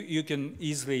you can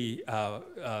easily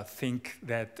think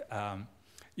that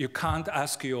you can't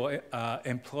ask your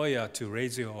employer to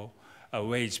raise your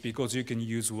wage because you can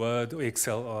use Word,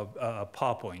 Excel, or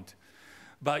PowerPoint.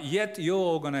 But yet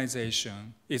your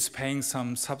organization is paying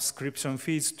some subscription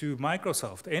fees to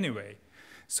Microsoft anyway.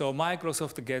 So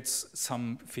Microsoft gets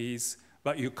some fees,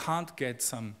 but you can't get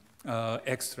some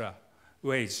extra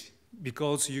wage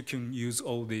because you can use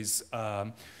all these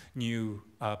new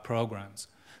programs.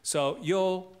 So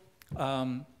your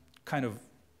kind of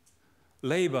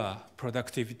labor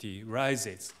productivity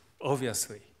rises,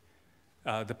 obviously.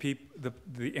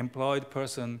 The employed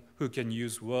person who can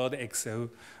use Word, Excel,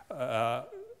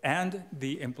 and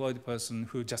the employed person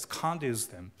who just can't use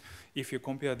them. If you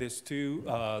compare these two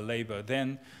labor,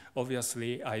 then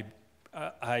obviously I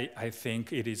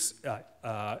think it is,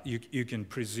 you can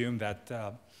presume that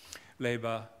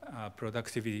labor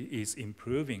productivity is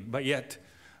improving. But yet,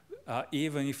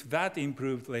 even if that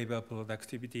improved labor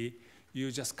productivity, you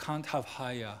just can't have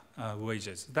higher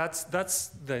wages. That's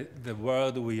the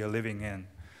world we are living in.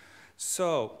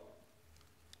 So,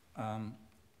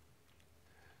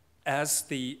 as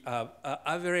the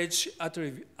average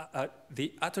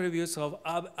the attributes of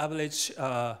average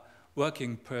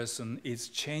working person is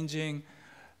changing,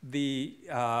 the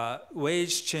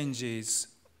wage changes,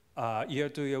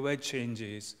 year-to-year wage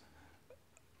changes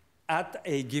at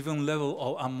a given level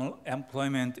of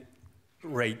employment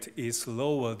rate is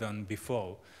lower than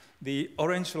before. The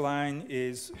orange line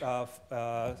is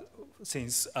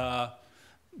since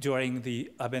during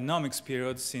the Abenomics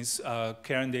period, since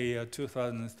calendar year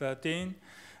 2013.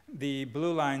 The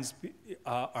blue lines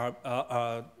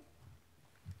are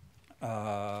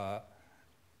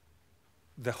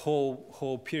the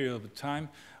whole period of time.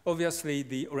 Obviously,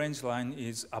 the orange line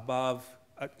is above,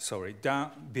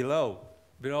 below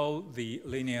the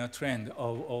linear trend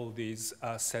of all these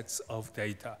sets of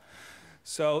data.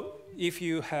 So if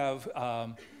you have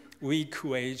weak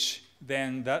wage,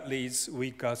 then that leads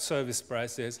weaker service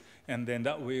prices, and then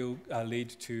that will lead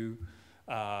to,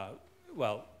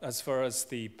 well, as far as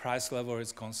the price level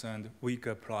is concerned,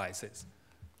 weaker prices.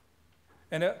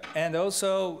 And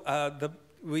also,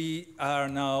 we are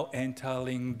now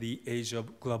entering the age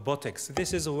of globotics.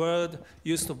 This is a word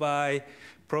used by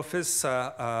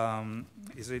Professor, I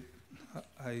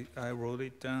wrote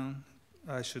it down,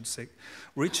 I should say,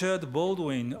 Richard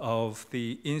Baldwin of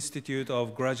the Institution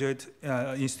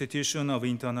of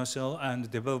International and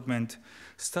Development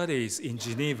Studies in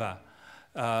Geneva.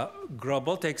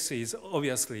 Globotics is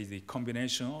obviously the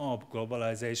combination of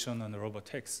globalization and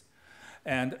robotics.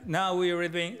 And now we are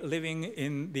living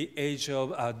in the age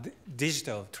of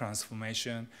digital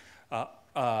transformation.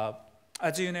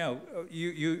 As you know,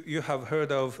 you have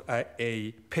heard of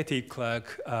a petty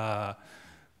clerk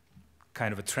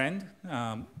kind of a trend.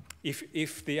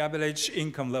 If the average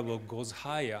income level goes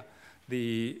higher,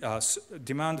 the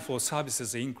demand for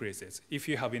services increases. If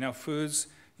you have enough foods,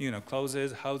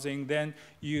 clothes, housing, then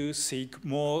you seek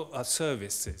more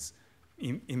services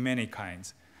in many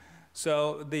kinds.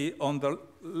 So on the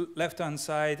left-hand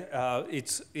side,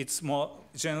 it's more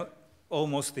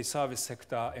almost the service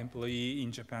sector employee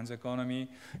in Japan's economy.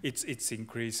 It's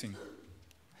increasing.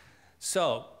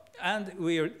 So, and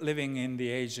we are living in the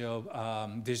age of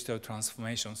digital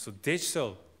transformation. So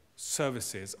digital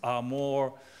services are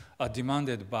more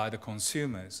demanded by the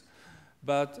consumers.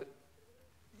 But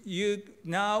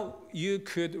now you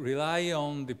could rely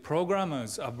on the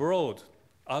programmers abroad,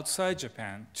 outside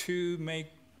Japan, to make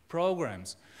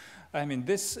programs. I mean,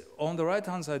 this, on the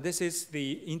right-hand side, this is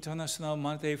the International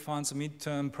Monetary Fund's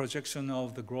midterm projection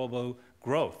of the global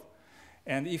growth.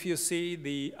 And if you see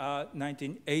the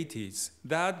 1980s,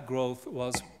 that growth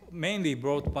was mainly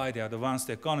brought by the advanced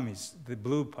economies, the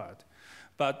blue part.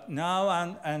 But now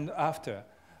and after,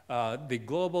 the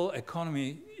global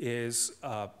economy is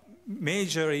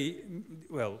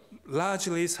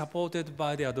largely supported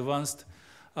by the advanced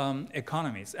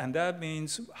economies. And that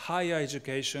means higher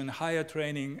education, higher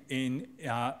training in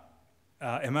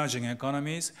emerging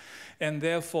economies, and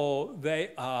therefore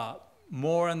they are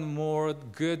more and more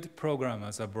good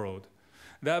programmers abroad.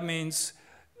 That means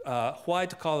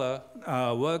white-collar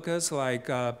workers like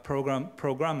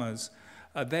programmers,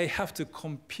 they have to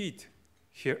compete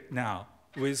here now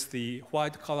with the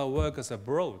white-collar workers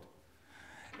abroad.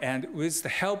 And with the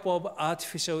help of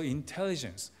artificial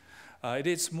intelligence, it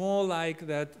is more like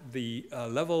that the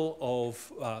level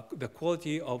of the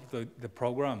quality of the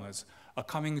programmers are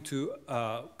coming to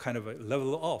kind of a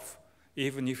level off.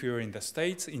 Even if you're in the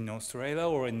States, in Australia,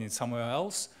 or in somewhere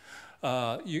else,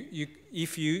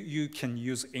 if you can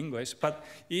use English, but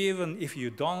even if you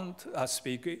don't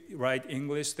speak right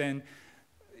English, then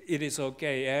it is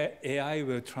okay. AI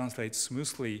will translate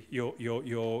smoothly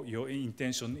your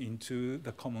intention into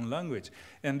the common language.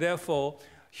 And therefore,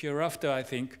 hereafter, I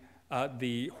think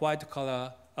the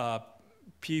white-collar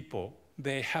people,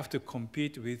 they have to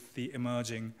compete with the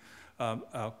emerging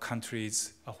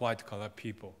countries' white-collar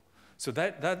people. So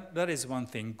that is one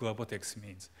thing globotics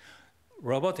means.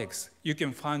 Robotics, you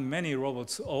can find many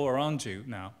robots all around you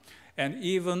now. And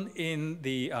even in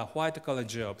the white-collar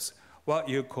jobs, what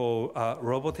you call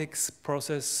robotics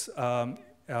process,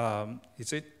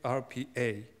 is it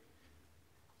RPA?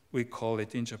 We call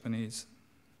it in Japanese.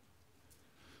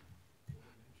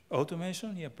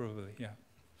 Automation? Yeah, probably, yeah.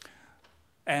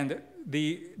 And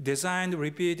the designed,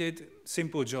 repeated,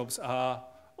 simple jobs are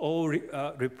all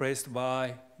replaced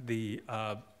by the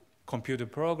computer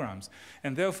programs.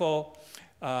 And therefore,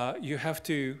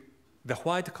 the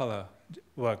white-collar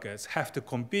workers have to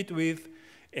compete with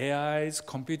AIs,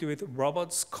 compete with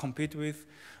robots, compete with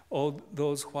all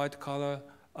those white-collar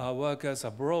workers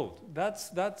abroad.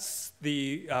 That's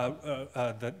the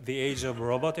age of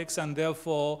robotics, and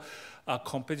therefore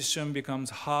competition becomes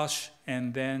harsh,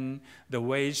 and then the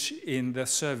wage in the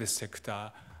service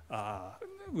sector,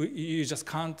 you just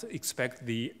can't expect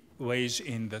the wage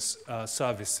in the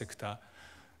service sector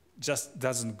just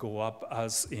doesn't go up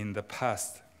as in the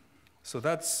past. So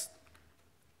that's,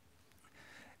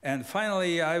 and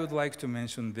finally, I would like to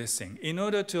mention this thing. In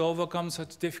order to overcome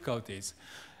such difficulties,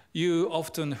 you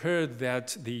often heard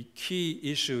that the key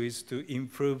issue is to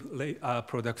improve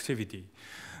productivity.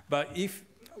 But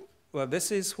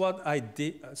this is what I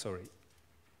did,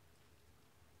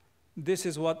 This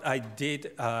is what I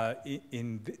did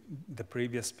in the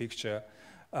previous picture.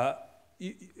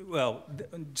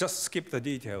 Just skip the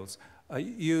details.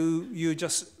 You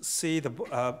just see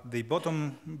the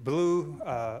bottom blue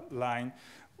line.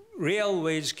 Real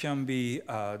wage can be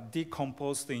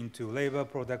decomposed into labor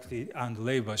productivity and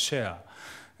labor share.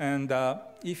 And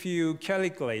if you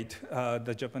calculate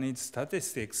the Japanese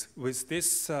statistics with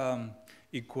this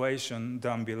equation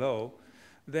down below,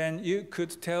 then you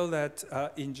could tell that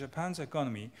in Japan's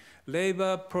economy,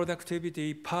 labor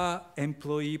productivity per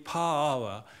employee per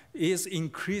hour is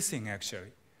increasing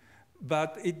actually.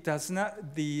 But it does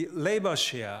not, the labor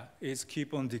share is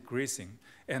keep on decreasing,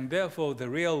 and therefore the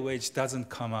real wage doesn't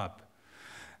come up.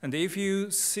 And if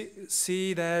you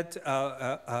see that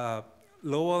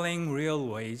lowering real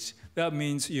wage, that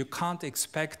means you can't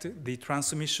expect the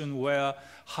transmission where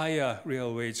higher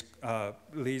real wage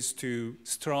leads to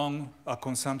strong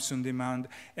consumption demand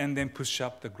and then push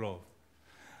up the growth.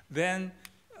 Then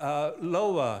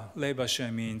lower labor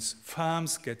share means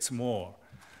firms get more.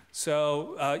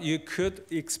 So you could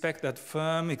expect that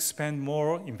firms expend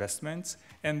more investments,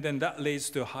 and then that leads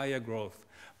to higher growth.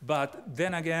 But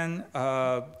then again,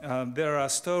 there are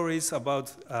stories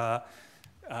about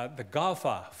the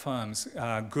GAFA firms,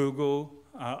 Google,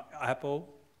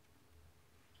 Apple,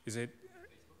 is it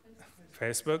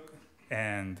Facebook,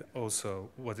 and also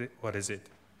what is it?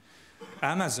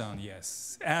 Amazon,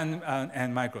 yes, and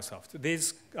Microsoft.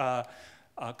 These are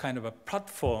kind of a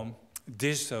platform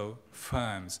digital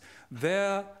firms.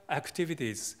 Their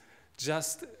activities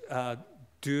just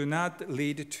do not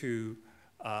lead to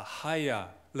a higher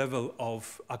level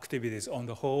of activities on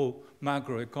the whole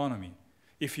macroeconomy.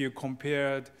 If you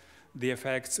compared the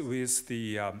effects with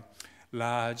the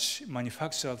large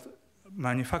manufacturers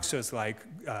like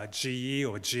GE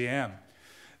or GM,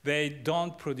 they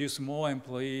don't produce more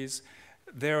employees.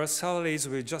 Their salaries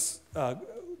will just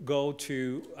go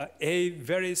to a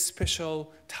very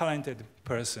special, talented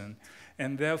person.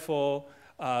 And therefore,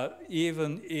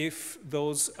 even if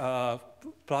those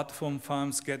platform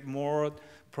firms get more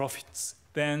profits,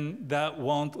 then that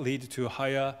won't lead to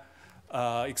higher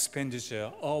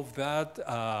expenditure of that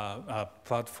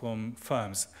platform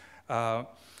firms.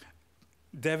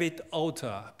 David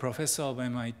Alter, professor of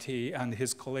MIT, and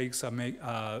his colleagues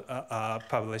are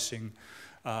publishing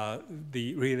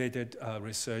the related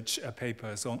research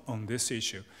papers on this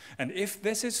issue. And if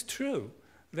this is true,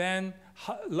 then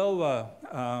lower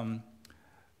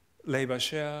labor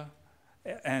share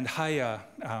and higher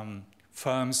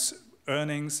firms'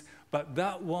 earnings, but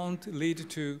that won't lead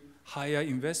to higher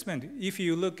investment. If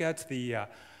you look at the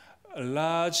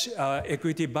large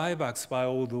equity buybacks by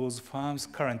all those firms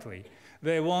currently,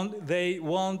 they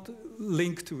won't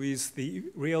linked with the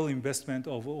real investment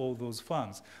of all those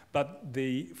firms, but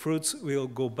the fruits will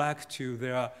go back to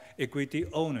their equity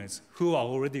owners who are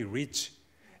already rich,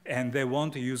 and they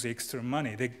want to use extra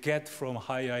money they get from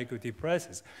higher equity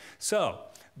prices. So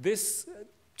these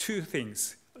two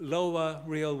things, lower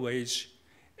real wage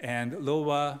and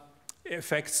lower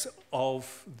effects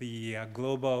of the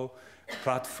global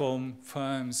platform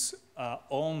firms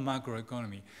on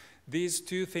macroeconomy, these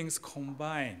two things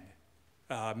combined,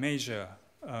 major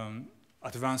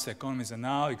advanced economies are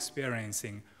now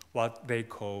experiencing what they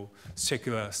call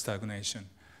secular stagnation.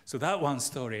 So that one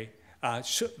story,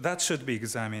 that should be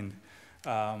examined,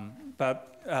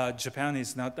 but Japan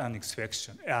is not an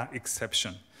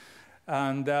exception.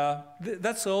 And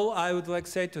that's all I would like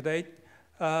to say today.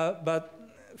 But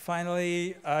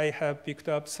finally, I have picked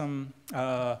up some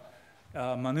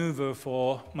maneuver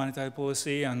for monetary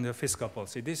policy and fiscal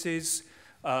policy. This is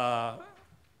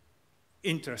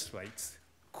interest rates,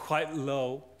 quite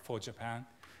low for Japan,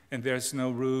 and there's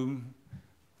no room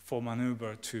for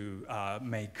maneuver to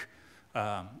make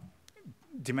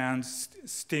demand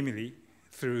stimuli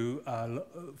through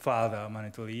further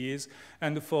monetary ease.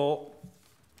 And for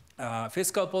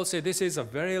fiscal policy, this is a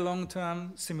very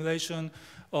long-term simulation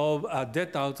of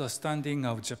debt outstanding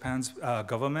of Japan's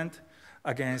government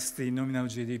against the nominal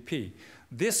GDP.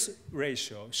 This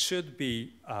ratio should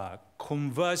be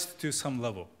converged to some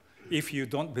level. If you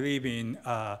don't believe in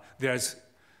there's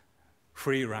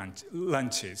free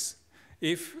lunches.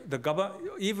 If the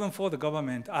even for the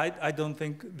government, I don't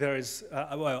think there is,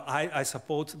 well, I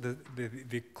support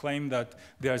the claim that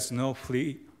there's no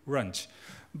free lunch.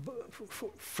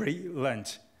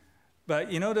 But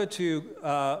in order to,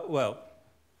 well,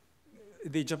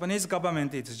 the Japanese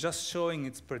government is just showing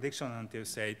its prediction until,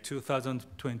 say,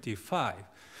 2025.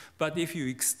 But if you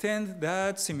extend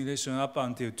that simulation up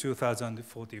until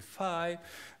 2045,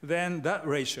 then that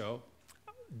ratio,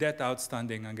 debt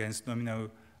outstanding against nominal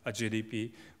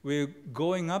GDP, will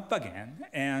going up again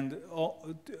and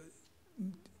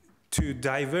to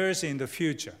diverge in the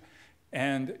future.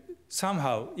 And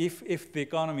somehow, if the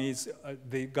economy is,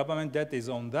 the government debt is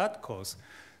on that course,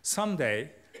 someday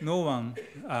no one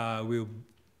will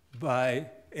buy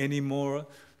any more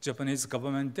Japanese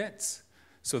government debts.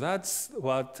 So that's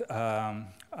what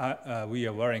we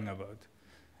are worrying about.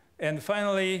 And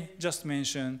finally, just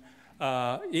mention,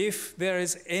 if there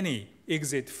is any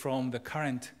exit from the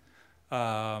current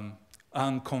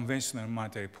unconventional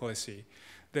monetary policy,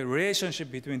 the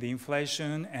relationship between the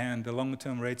inflation and the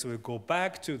long-term rates will go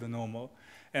back to the normal.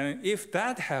 And if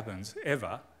that happens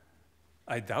ever,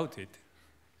 I doubt it.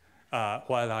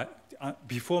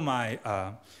 Before my,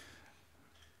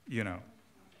 you know,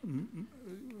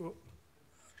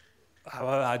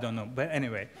 well, I don't know, but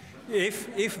anyway,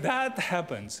 if that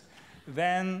happens,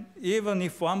 then even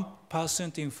if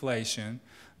 1% inflation,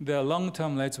 the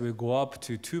long-term rates will go up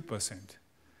to 2%.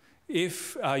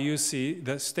 If you see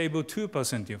the stable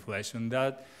 2% inflation,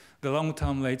 that the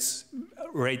long-term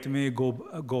rate may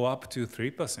go up to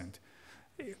 3%,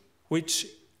 which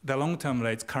the long-term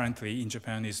rate currently in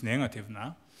Japan is negative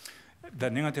now. The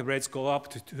negative rates go up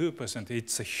to 2%.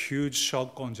 It's a huge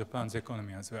shock on Japan's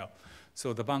economy as well.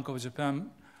 So the Bank of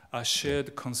Japan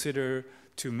should consider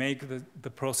to make the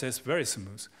process very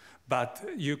smooth. But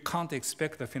you can't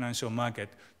expect the financial market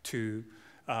to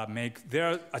make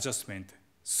their adjustment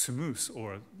smooth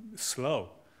or slow.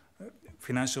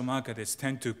 Financial markets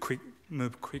tend to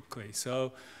move quickly.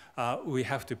 So we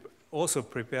have to also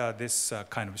prepare this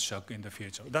kind of shock in the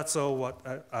future. That's all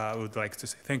what I would like to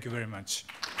say. Thank you very much.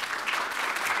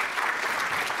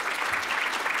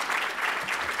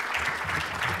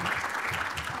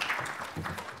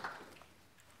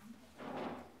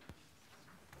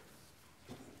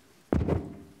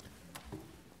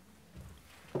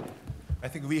 I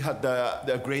think we had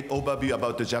the great overview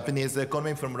about the Japanese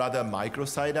economy from rather micro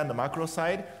side and the macro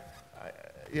side.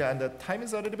 Yeah, and the time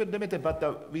is a little bit limited,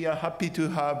 but we are happy to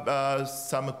have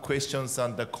some questions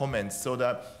and the comments. So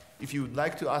that if you would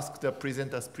like to ask the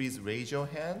presenters, please raise your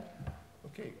hand.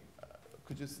 Okay,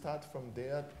 could you start from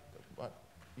there?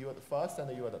 You are the first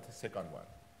and you are the second one.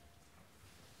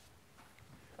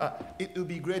 It would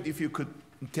be great if you could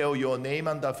tell your name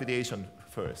and affiliation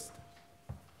first.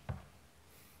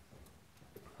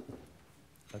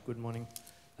 Good morning.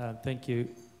 Thank you.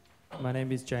 My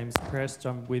name is James Prest.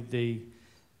 I'm with the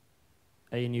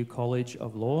ANU College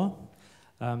of Law.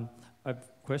 I have a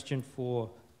question for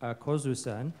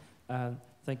Kozu-san.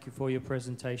 Thank you for your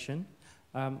presentation.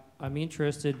 I'm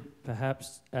interested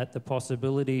perhaps at the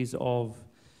possibilities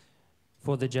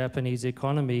for the Japanese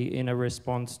economy in a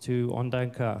response to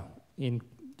Ondanka, in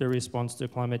the response to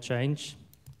climate change.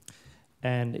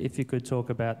 And if you could talk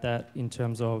about that in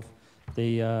terms of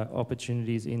the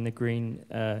opportunities in the green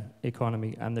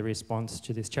economy and the response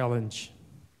to this challenge.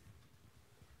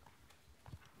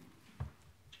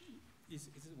 Is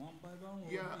it one by one?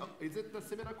 Yeah, is it a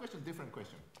similar question, different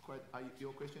question?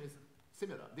 Your question is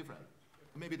similar, different.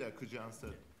 Maybe that could you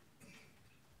answer?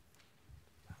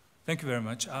 Thank you very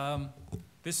much.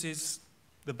 This is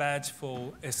the badge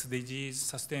for SDGs,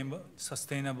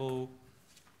 Sustainable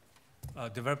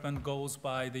Development Goals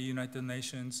by the United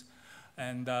Nations.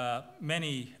 And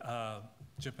many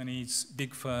Japanese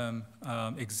big firm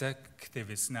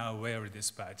executives now wear this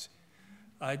badge.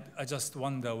 I just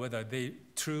wonder whether they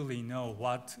truly know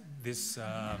what this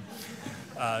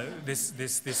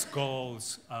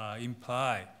goals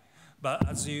imply. But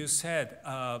as you said,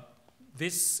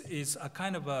 this is a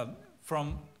kind of a,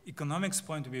 from economics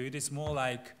point of view, it is more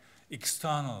like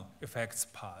external effects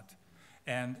part.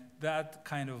 And that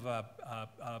kind of a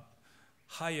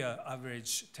higher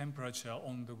average temperature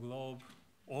on the globe,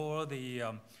 or the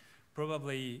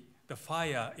probably the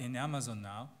fire in Amazon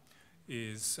now,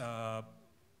 is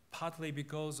partly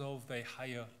because of the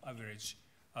higher average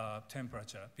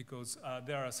temperature, because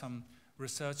there are some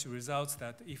research results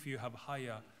that if you have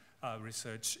higher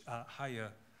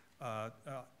higher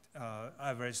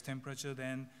average temperature,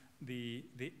 then the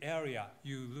area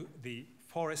the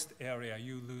forest area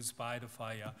you lose by the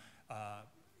fire,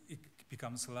 it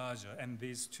becomes larger, and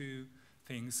these two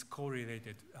things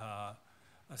correlated,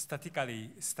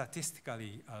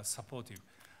 statistically supportive.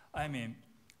 I mean,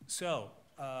 so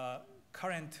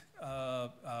current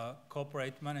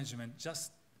corporate management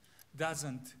just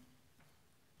doesn't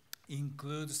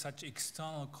include such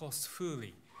external costs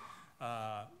fully.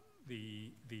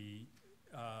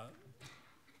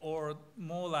 Or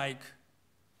more like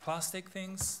plastic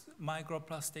things,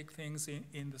 microplastic things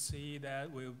in the sea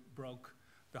that will broke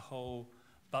the whole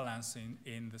balance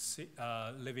in the sea,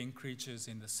 living creatures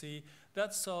in the sea.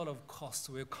 That sort of cost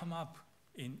will come up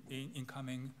in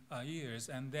coming years,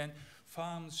 and then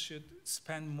farms should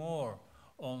spend more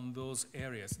on those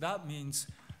areas. That means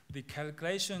the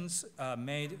calculations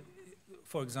made,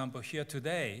 for example, here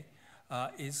today,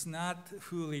 is not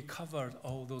fully covered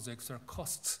all those extra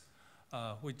costs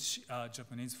which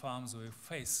Japanese farms will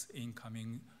face in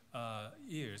coming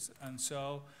years. And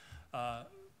so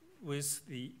with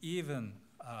the even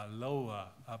lower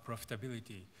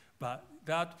profitability, but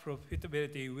that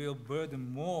profitability will burden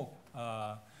more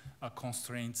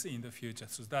constraints in the future.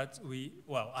 So that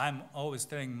I'm always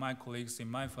telling my colleagues in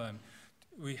my firm,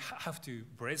 we have to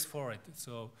brace for it.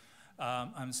 So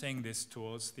I'm saying this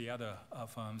towards the other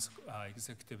firms'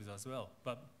 executives as well.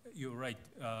 But you're right,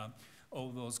 all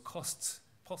those costs,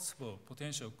 possible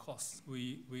potential costs,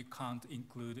 we can't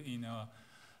include in our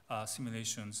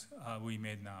simulations we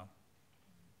made now.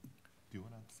 Do you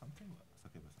want to add something?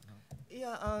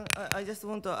 Yeah, I just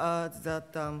want to add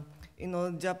that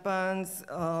Japan's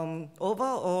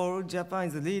overall, Japan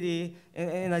is really an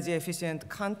energy efficient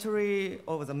country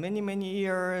over the many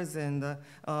years, and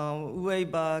way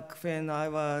back when I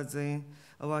was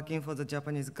working for the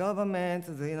Japanese government,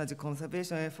 the energy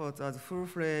conservation efforts was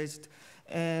full-fledged,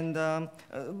 and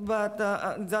but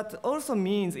that also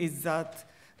means is that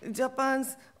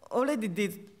Japan's already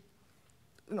did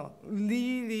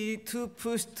really to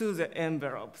push to the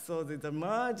envelope. So the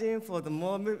margin for the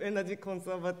more energy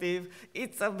conservative,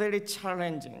 it's a very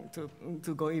challenging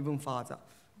to go even further.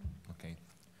 Okay.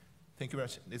 Thank you very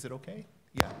much. Is it okay?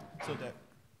 Yeah. So that.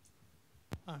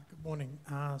 Good morning.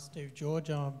 Steve George,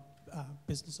 I'm a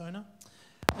business owner.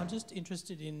 I'm just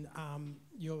interested in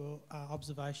your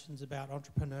observations about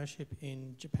entrepreneurship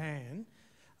in Japan.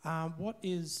 What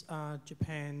is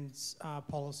Japan's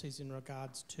policies in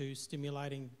regards to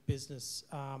stimulating business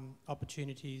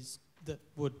opportunities that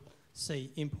would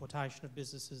see importation of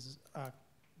businesses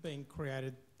being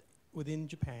created within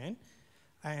Japan,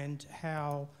 and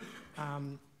how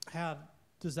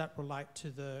does that relate to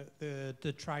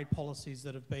the trade policies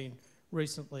that have been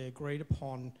recently agreed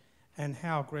upon, and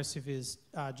how aggressive is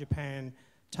Japan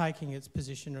taking its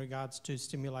position in regards to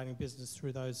stimulating business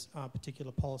through those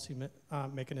particular policy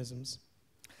mechanisms?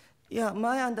 Yeah,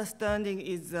 my understanding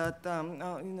is that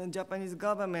Japanese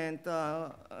government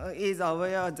is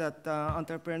aware that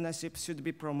entrepreneurship should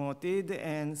be promoted,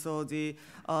 and so the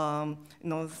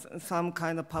some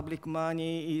kind of public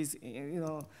money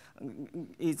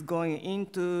is going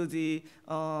into the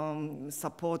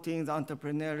supporting the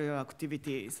entrepreneurial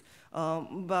activities,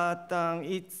 but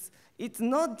it's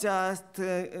not just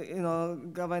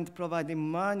government providing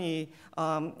money.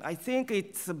 I think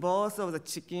it's both of the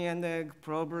chicken and egg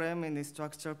problem and the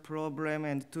structure problem,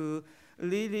 and to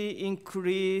really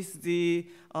increase the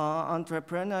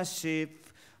entrepreneurship.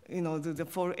 The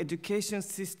full education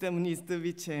system needs to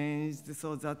be changed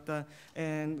so that the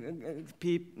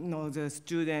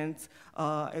students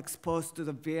are exposed to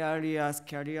the various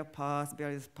career paths,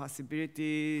 various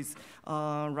possibilities.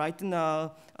 Right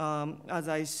now, as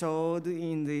I showed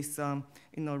in this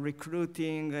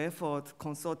recruiting effort,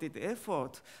 consulted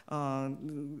effort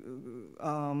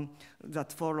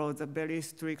that follows a very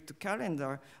strict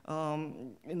calendar,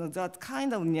 that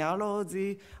kind of narrows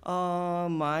the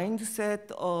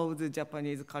mindset of the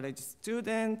Japanese college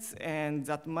students, and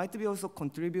that might be also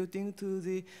contributing to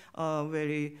the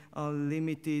very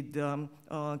limited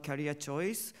career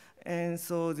choice. And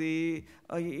so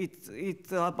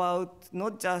it's about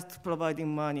not just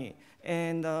providing money.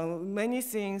 And many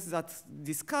things that's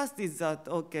discussed is that,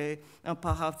 okay,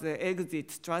 perhaps the exit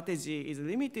strategy is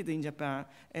limited in Japan.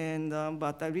 And,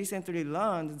 but I recently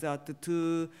learned that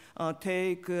to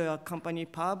take a company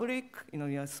public,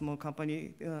 a small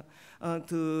company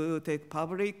to take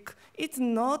public, it's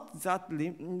not that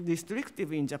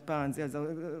restrictive in Japan. There's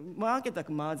a market like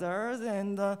Mothers,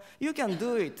 and you can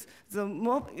do it. The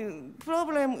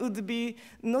problem would be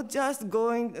not just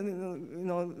going,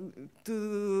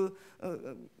 to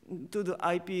the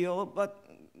IPO, but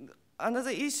another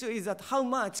issue is that how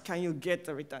much can you get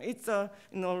the return? It's a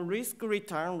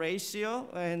risk-return ratio,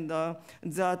 and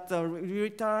that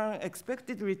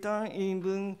expected return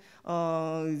even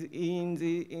in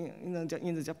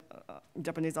the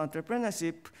Japanese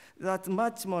entrepreneurship, that's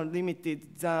much more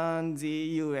limited than the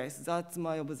US. That's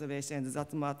my observation.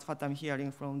 That's what I'm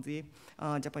hearing from the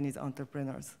Japanese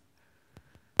entrepreneurs.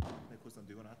 Do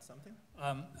you want to add something?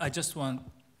 I just want,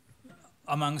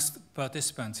 amongst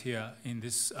participants here in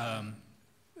this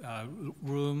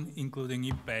room, including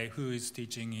Ippei, who is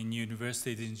teaching in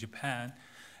universities in Japan,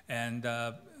 and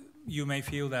you may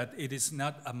feel that it is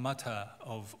not a matter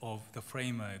of the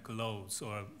framework laws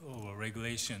or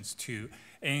regulations to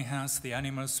enhance the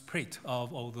animal spirit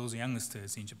of all those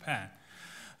youngsters in Japan.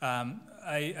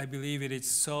 I believe it is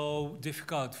so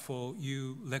difficult for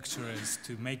you lecturers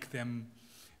to make them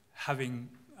having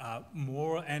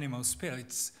more animal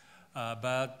spirits,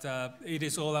 but it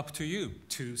is all up to you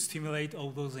to stimulate all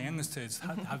those youngsters,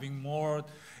 having more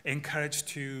encouraged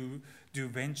to do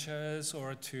ventures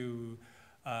or to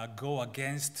go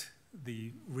against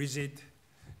the rigid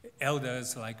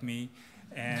elders like me,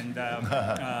 and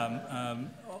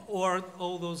or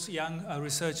all those young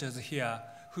researchers here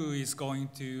who is going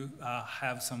to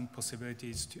have some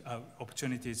possibilities,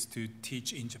 opportunities to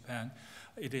teach in Japan.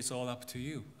 It is all up to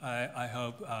you. I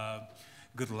hope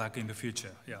good luck in the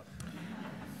future. Yeah.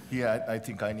 Yeah, I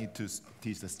think I need to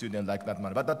teach the student like that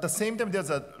man. But at the same time, there's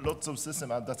lots of system.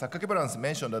 That Sakakibara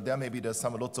mentioned that there may be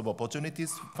lots of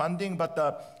opportunities, funding,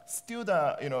 but still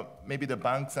maybe the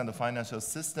banks and the financial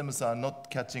systems are not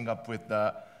catching up with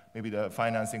maybe the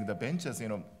financing the ventures.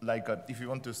 Like if you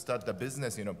want to start the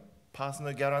business,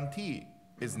 personal guarantee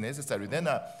is necessary. Then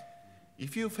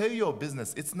if you fail your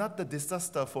business, it's not the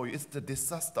disaster for you, it's the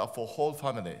disaster for whole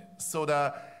family. So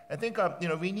I think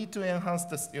we need to enhance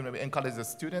this, encourage the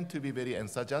student to be very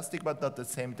enthusiastic, but at the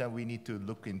same time we need to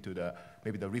look into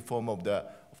maybe the reform of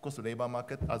course, the labor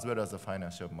market as well as the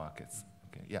financial markets.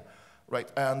 Okay, yeah,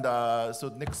 right. And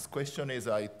so next question is,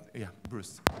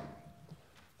 Bruce.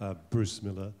 Bruce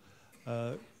Miller.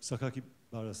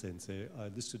 Sakakibara Sensei, I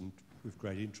listened with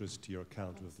great interest to your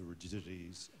account of the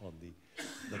rigidities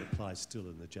that apply still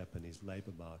in the Japanese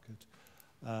labor market.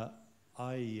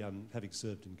 Having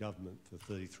served in government for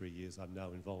 33 years, I'm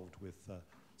now involved with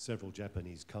several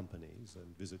Japanese companies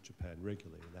and visit Japan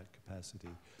regularly in that capacity.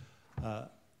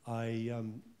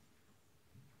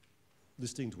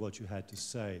 Listening to what you had to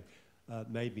say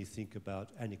made me think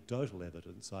about anecdotal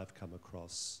evidence I've come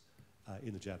across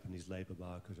in the Japanese labor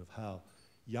market of how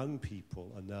young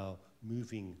people are now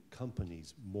moving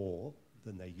companies more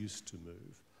than they used to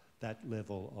move. That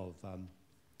level of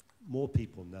more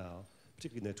people now,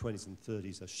 particularly in their 20s and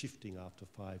 30s, are shifting after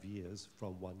 5 years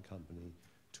from one company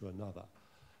to another,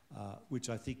 which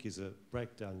I think is a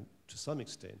breakdown to some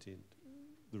extent in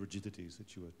the rigidities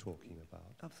that you were talking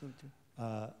about. Absolutely.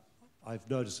 I've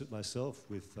noticed it myself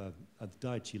with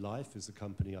Daiichi Life is a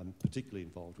company I'm particularly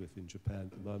involved with in Japan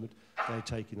at the moment. They're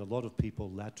taking a lot of people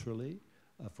laterally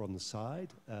from the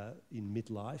side in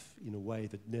midlife in a way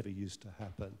that never used to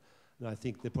happen. And I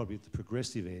think they're probably at the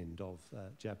progressive end of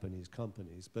Japanese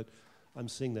companies, but I'm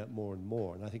seeing that more and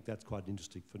more, and I think that's quite an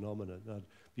interesting phenomenon, and I'd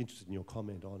be interested in your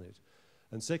comment on it.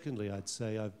 And secondly, I'd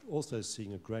say I've also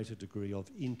seen a greater degree of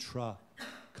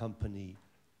intra-company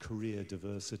career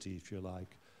diversity, if you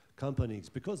like. Companies,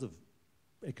 because of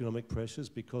economic pressures,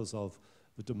 because of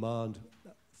the demand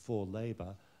for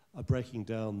labour, are breaking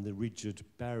down the rigid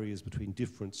barriers between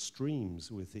different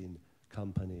streams within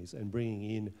companies and bringing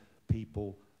in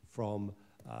people from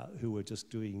who are just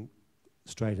doing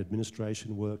straight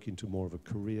administration work into more of a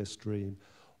career stream,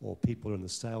 or people in the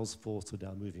sales force are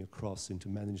now moving across into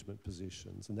management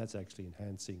positions, and that's actually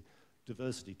enhancing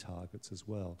diversity targets as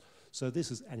well. So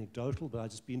this is anecdotal, but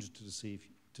I'd just be interested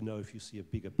to know if you see a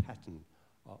bigger pattern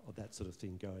of that sort of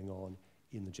thing going on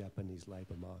in the Japanese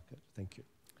labour market. Thank you.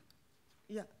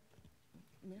 Yeah.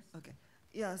 Yes. Okay.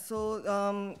 Yeah.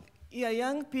 So Yeah,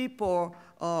 young people,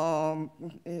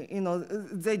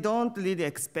 they don't really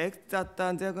expect that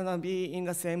they're gonna be in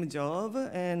the same job.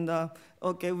 And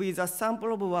okay, with a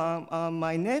sample of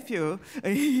my nephew,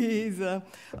 he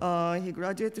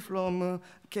graduated from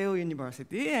Keio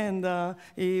University, and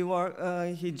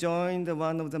he joined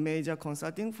one of the major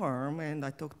consulting firm. And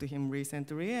I talked to him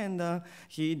recently, and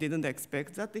he didn't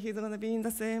expect that he's gonna be in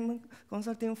the same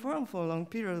consulting firm for a long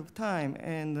period of time.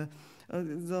 And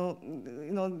so,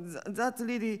 that's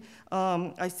really,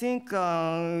 I think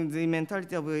the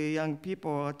mentality of young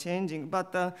people are changing.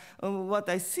 But what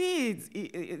I see is,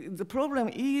 the problem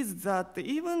is that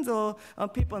even though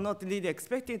people are not really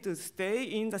expecting to stay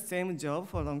in the same job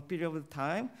for a long period of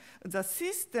time, the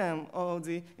system of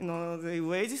the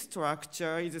wage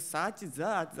structure is such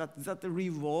that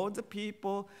rewards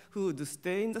people who would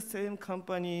stay in the same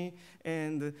company,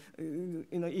 and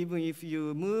even if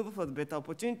you move for the better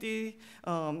opportunity,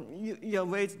 your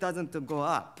wage doesn't go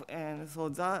up. And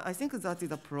so I think that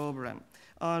is a problem.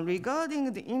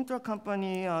 Regarding the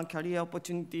inter-company career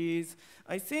opportunities,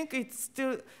 I think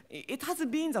it has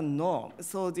been the norm.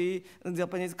 So the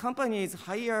Japanese companies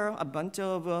hire a bunch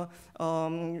of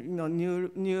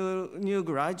new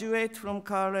graduates from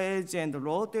college and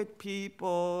rotate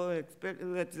people,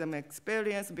 let them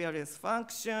experience various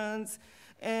functions.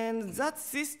 And that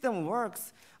system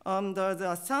works under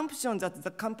the assumption that the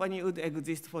company would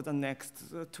exist for the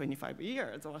next 25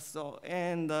 years or so.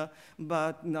 And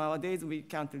but nowadays we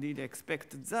can't really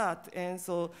expect that. And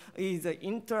so is the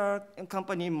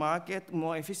inter-company market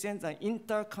more efficient than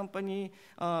inter-company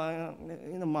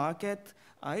market?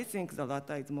 I think the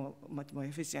latter is much more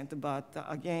efficient. But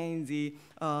again, the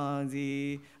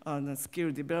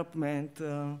skill development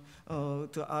to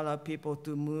allow people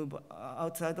to move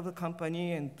outside of the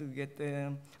company and to get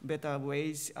a better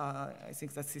wage, I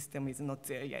think the system is not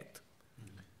there yet.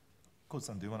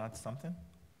 Kosan, do you want to add something?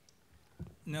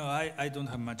 No, I don't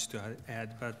have much to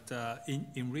add, but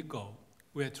in RICO,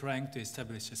 we're trying to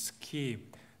establish a scheme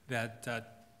that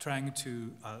trying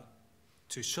to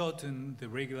shorten the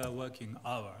regular working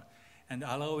hour and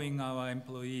allowing our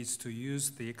employees to use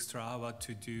the extra hour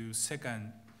to do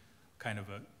second kind of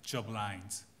job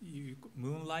lines.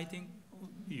 Moonlighting,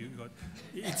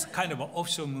 it's kind of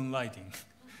offshore moonlighting.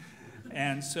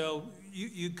 And so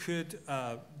you could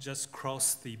just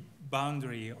cross the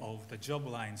boundary of the job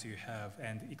lines you have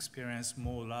and experience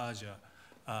more larger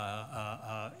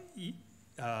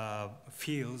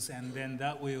fields, and then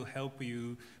that will help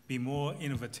you be more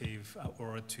innovative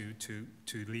or to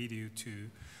lead you to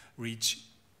reach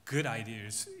good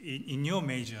ideas in your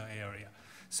major area.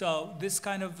 So this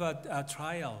kind of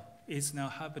trial is now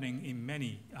happening in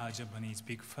many Japanese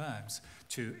big firms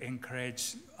to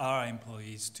encourage our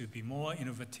employees to be more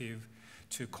innovative,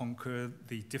 to conquer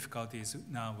the difficulties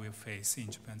now we face in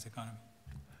Japan's economy.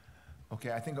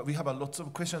 Okay, I think we have lots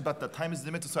of questions, but the time is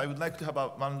limited, so I would like to have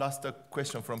one last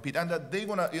question from Pete. And we're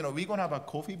gonna have a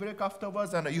coffee break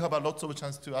afterwards, and you have lots of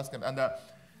chance to ask them, and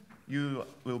you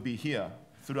will be here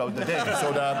throughout the day,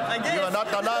 so that you are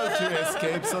not allowed to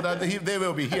escape, so that they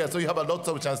will be here, so you have lots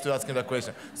of chance to ask them a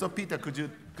question. So Peter, could you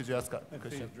ask a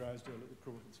question? Peter Drysdale at the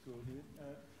Crawford School here.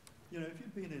 If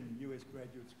you've been in US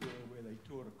graduate school where they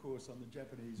taught a course on the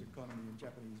Japanese economy and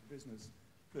Japanese business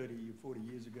 30 or 40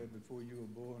 years ago before you were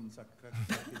born,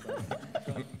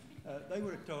 they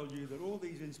would have told you that all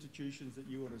these institutions that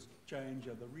you want to change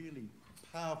are the really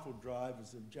powerful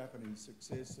drivers of Japanese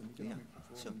success and economic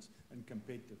performance and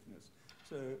competitiveness.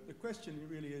 So the question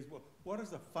really is, well, what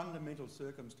is the fundamental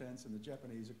circumstance in the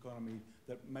Japanese economy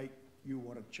that make you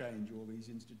want to change all these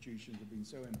institutions that have been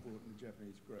so important to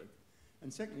Japanese growth?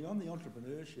 And secondly, on the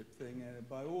entrepreneurship thing,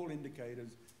 by all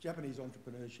indicators, Japanese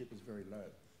entrepreneurship is very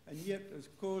low. And yet, as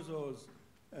Kozo's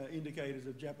indicators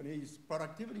of Japanese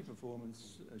productivity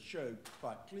performance show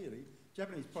quite clearly,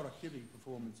 Japanese productivity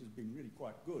performance has been really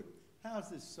quite good. How is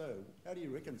this so? How do you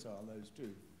reconcile those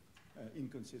two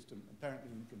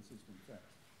apparently inconsistent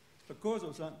facts? For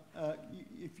Kozo-san, at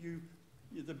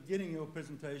the beginning of your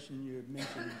presentation, you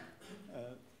mentioned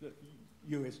the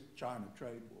US-China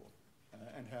trade war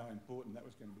and how important that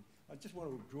was going to be. I just want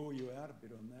to draw you out a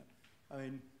bit on that. I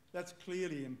mean, that's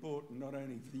clearly important not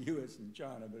only for the US and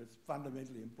China, but it's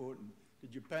fundamentally important to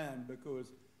Japan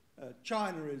because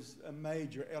China is a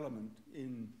major element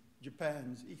in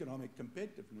Japan's economic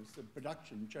competitiveness. The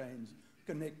production chains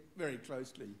connect very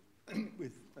closely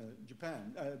with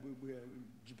Japan.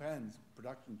 Japan's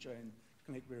production chain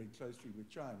connect very closely with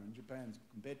China, and Japan's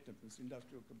competitiveness,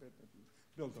 industrial competitiveness,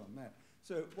 built on that.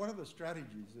 So what are the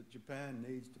strategies that Japan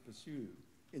needs to pursue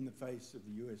in the face of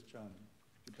the US-China,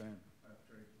 Japan?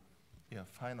 Yeah,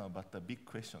 final, but the big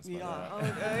questions.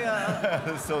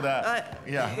 Yeah. So that,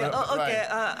 Okay.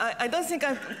 Right. I don't think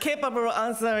I'm capable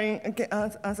of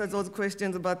answer those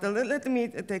questions, but let me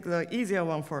take the easier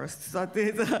one first. That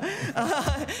is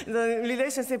the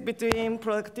relationship between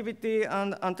productivity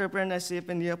and entrepreneurship.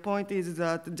 And your point is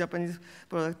that Japanese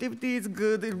productivity is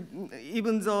good,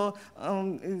 even though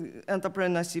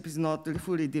entrepreneurship is not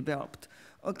fully developed.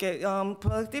 Okay,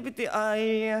 productivity.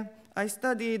 I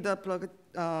studied the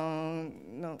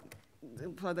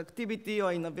productivity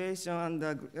or innovation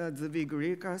under Zvi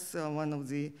Griekas, one of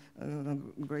the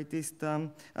greatest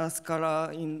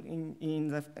scholar in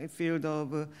the field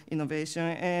of innovation.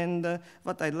 And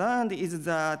what I learned is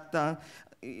that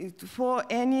for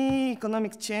any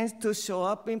economic change to show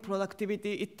up in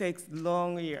productivity, it takes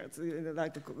long years,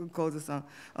 like Kozu-san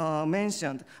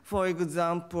mentioned. For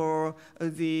example,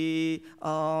 the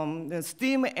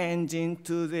steam engine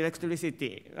to the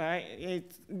electricity, right?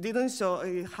 It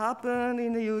happened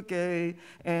in the UK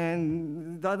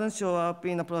and doesn't show up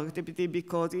in the productivity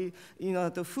because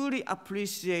to fully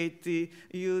appreciate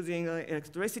using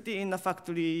electricity in the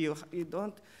factory,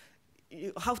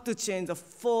 you have to change the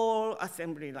full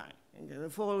assembly line, the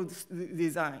full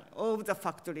design of the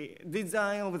factory,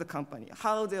 design of the company,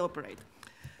 how they operate.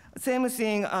 Same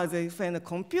thing as when a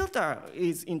computer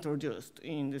is introduced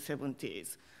in the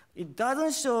 70s. It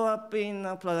doesn't show up in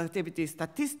productivity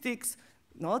statistics,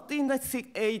 not in the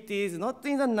 80s, not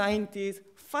in the 90s.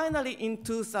 Finally, in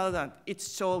 2000, it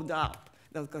showed up.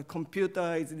 The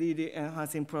computer is really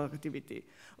enhancing productivity.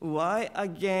 Why?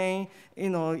 Again,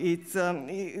 it's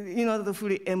in order to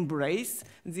fully embrace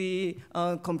the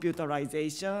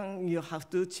computerization, you have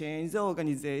to change the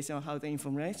organization, how the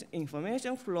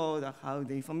information flows, how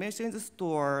the information is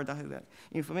stored, how the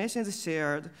information is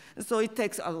shared. So it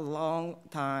takes a long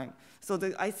time. So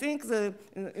I think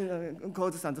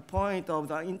Kozu-san's point of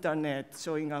the internet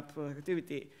showing up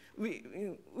productivity, we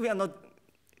are not,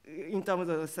 in terms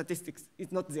of statistics,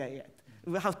 it's not there yet.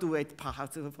 We have to wait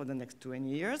perhaps for the next 20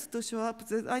 years to show up.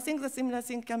 I think the similar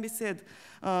thing can be said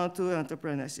to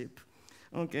entrepreneurship.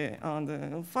 Okay,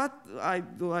 and what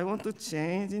do I want to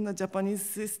change in the Japanese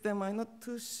system? I'm not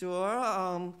too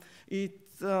sure.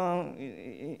 It's such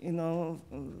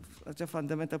a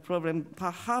fundamental problem.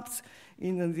 Perhaps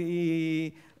in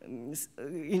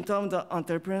terms of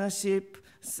entrepreneurship,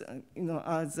 as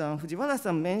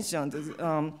Fujiwara-san mentioned,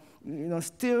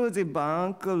 still the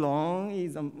bank loan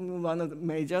is one of the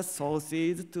major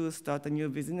sources to start a new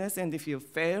business. And if you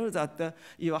fail, that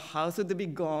your house would be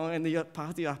gone and your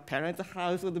parents'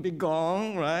 house would be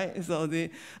gone, right? So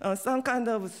some kind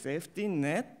of safety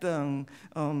net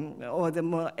or the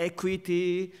more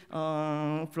equity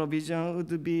provision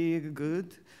would be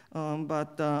good.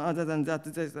 But other than that,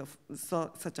 there's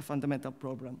such a fundamental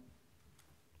problem.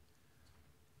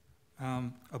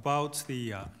 About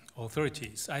the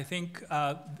authorities, I think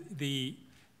the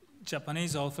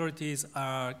Japanese authorities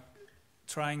are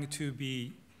trying to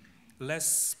be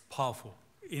less powerful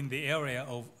in the area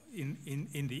of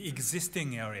in the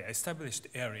existing area, established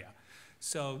area.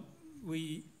 So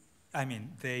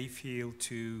they feel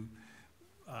to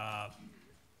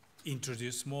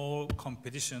introduce more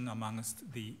competition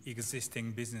amongst the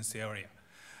existing business area.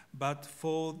 But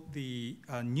for the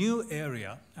new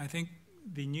area, I think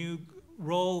the new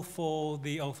role for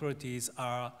the authorities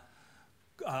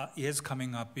is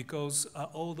coming up because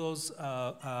all those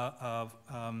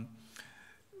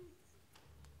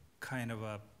kind of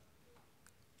a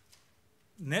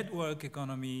network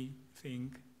economy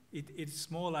thing, it's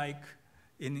more like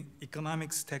in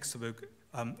economics textbook,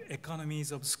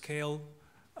 economies of scale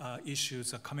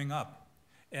issues are coming up.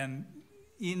 And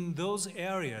in those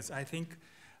areas, I think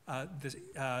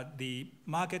the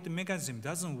market mechanism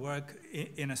doesn't work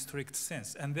in a strict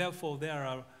sense, and therefore there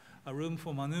are a room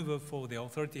for maneuver for the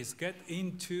authorities get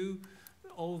into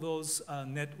all those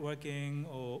networking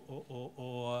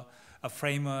or a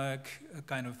framework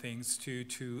kind of things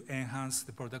to enhance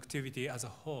the productivity as a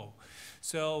whole.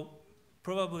 So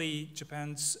probably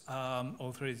Japan's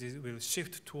authorities will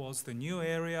shift towards the new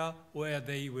area where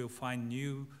they will find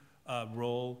new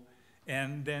role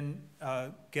and then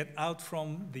get out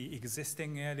from the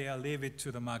existing area, leave it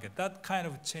to the market. That kind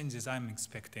of changes I'm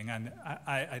expecting, and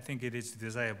I think it is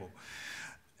desirable.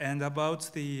 And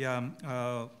about the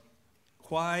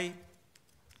why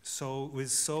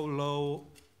with so low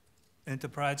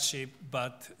enterpriseship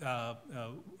but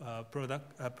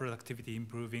productivity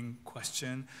improving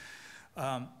question.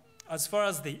 As far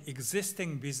as the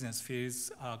existing business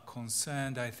fields are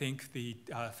concerned, I think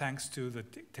thanks to the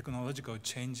technological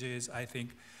changes, I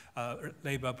think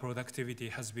labor productivity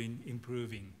has been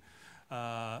improving.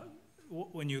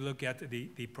 when you look at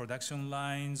the production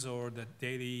lines or the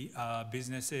daily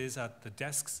businesses at the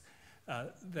desks,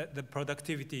 the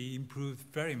productivity improved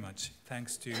very much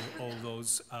thanks to all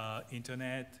those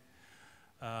internet.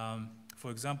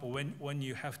 For example, when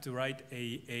you have to write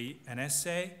an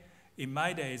essay, in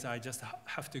my days, I just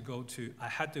had to go to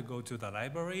the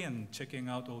library and checking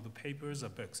out all the papers or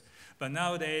books. But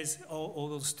nowadays, all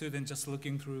those students just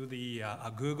looking through the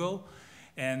Google,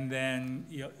 and then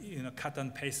cut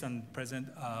and paste and present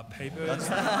papers.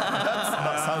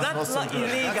 That's not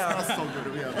illegal. That's not so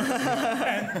good.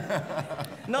 Yeah.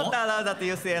 Not allowed at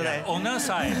UCLA. Yeah, on our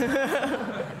side,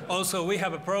 also we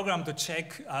have a program to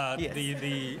check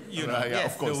the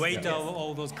weight of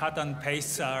all those cut and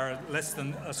pastes are less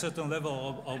than a certain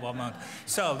level of amount.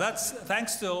 So that's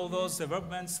thanks to all those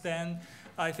developments. Then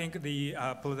I think the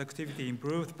productivity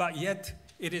improved, but yet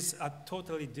it is a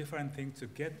totally different thing to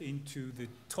get into the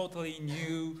totally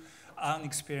new,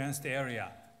 unexperienced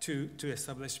area to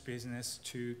establish business,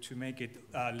 to make it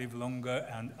live longer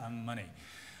and earn money.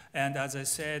 And as I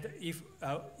said, if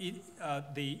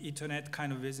the internet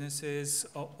kind of businesses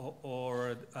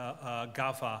or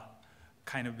GAFA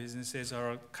kind of businesses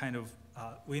are kind of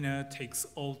winner takes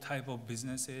all type of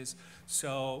businesses,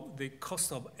 so the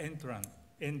cost of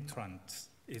entrance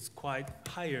is quite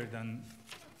higher than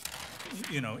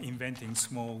inventing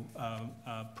small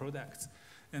products.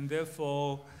 And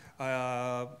therefore,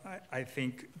 I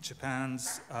think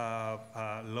Japan's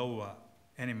lower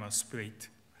animal split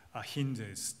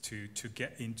hinders to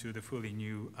get into the fully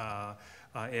new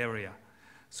area.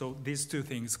 So these two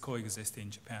things coexist in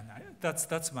Japan.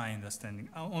 That's my understanding.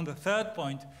 On the third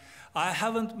point, I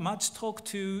haven't much talked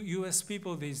to US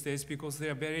people these days because they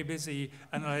are very busy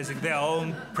analyzing their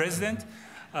own president.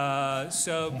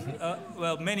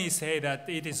 Well, many say that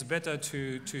it is better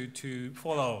to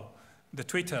follow the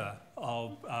Twitter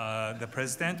of the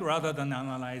president rather than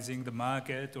analyzing the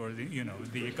market or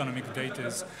the economic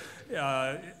data.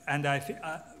 And I think,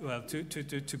 well,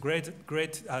 to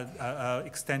great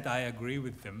extent, I agree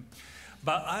with them.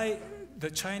 But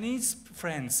the Chinese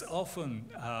friends often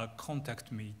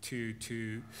contact me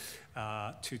to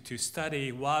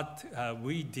study what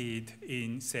we did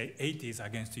in, say, 80s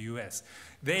against the US.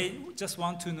 They just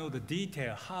want to know the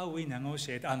detail, how we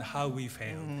negotiate and how we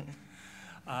failed.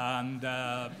 And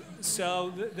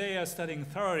so they are studying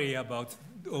thoroughly about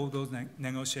all those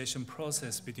negotiation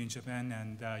process between Japan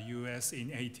and US in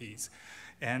 80s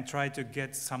and try to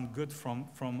get some good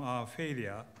from our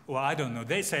failure. Well, I don't know,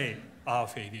 they say our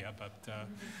failure,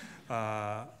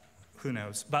 but who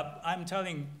knows? But I'm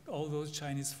telling all those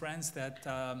Chinese friends that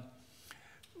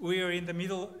we are in the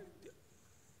middle,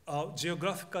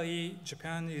 geographically,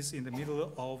 Japan is in the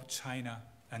middle of China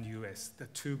and US, the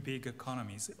two big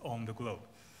economies on the globe.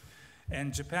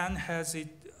 And Japan has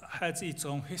its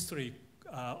own history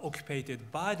occupied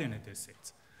by the United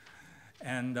States.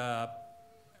 And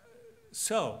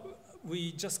so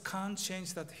we just can't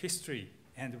change that history,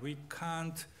 and we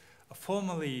can't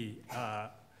formally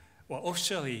or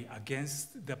officially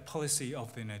against the policy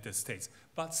of the United States.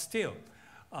 But still,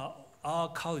 our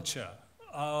culture,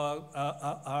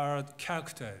 our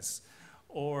characters,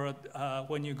 or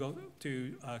when you go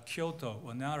to Kyoto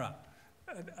or Nara,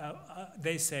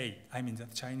 they say, I mean the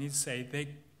Chinese say, they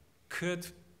could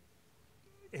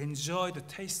enjoy the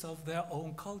taste of their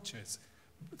own cultures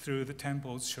through the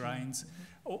temples, shrines,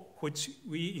 which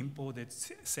we imported,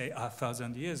 say,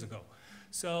 1,000 years ago.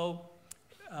 So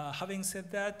having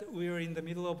said that, we are in the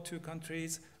middle of two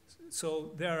countries,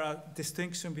 so there are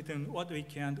distinctions between what we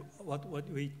can, what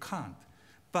we can't.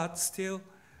 But still,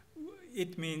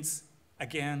 it means,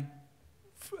 again,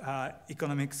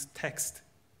 economics text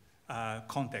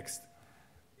context.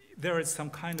 There is some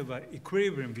kind of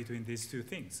equilibrium between these two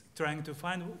things. Trying to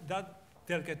find that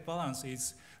delicate balance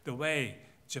is the way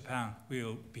Japan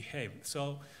will behave.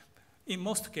 So in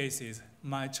most cases,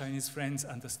 my Chinese friends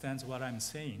understand what I'm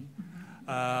saying.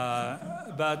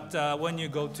 But when you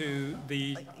go to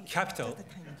the capital,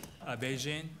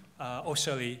 Beijing,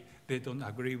 officially, they don't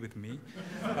agree with me.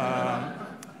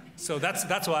 So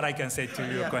that's what I can say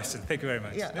to your question. Thank you very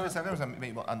much. Yeah,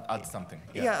 maybe add something.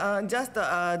 Just to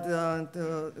add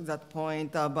to that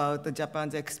point about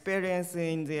Japan's experience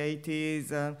in the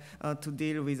 80s to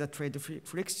deal with the trade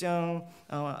friction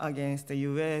against the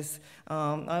US.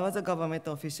 I was a government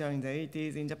official in the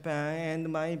 80s in Japan, and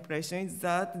my impression is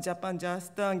that Japan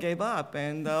just gave up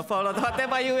and followed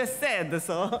whatever US said.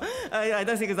 So I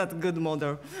don't think that's a good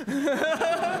model.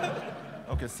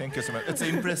 Okay, thank you so much. It's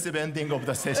an impressive ending of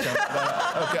the session.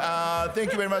 Okay,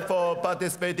 thank you very much for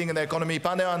participating in the economy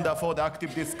panel and for the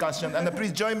active discussion. And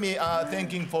please join me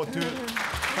thanking for two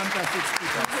fantastic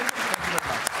speakers. Thank you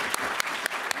very much.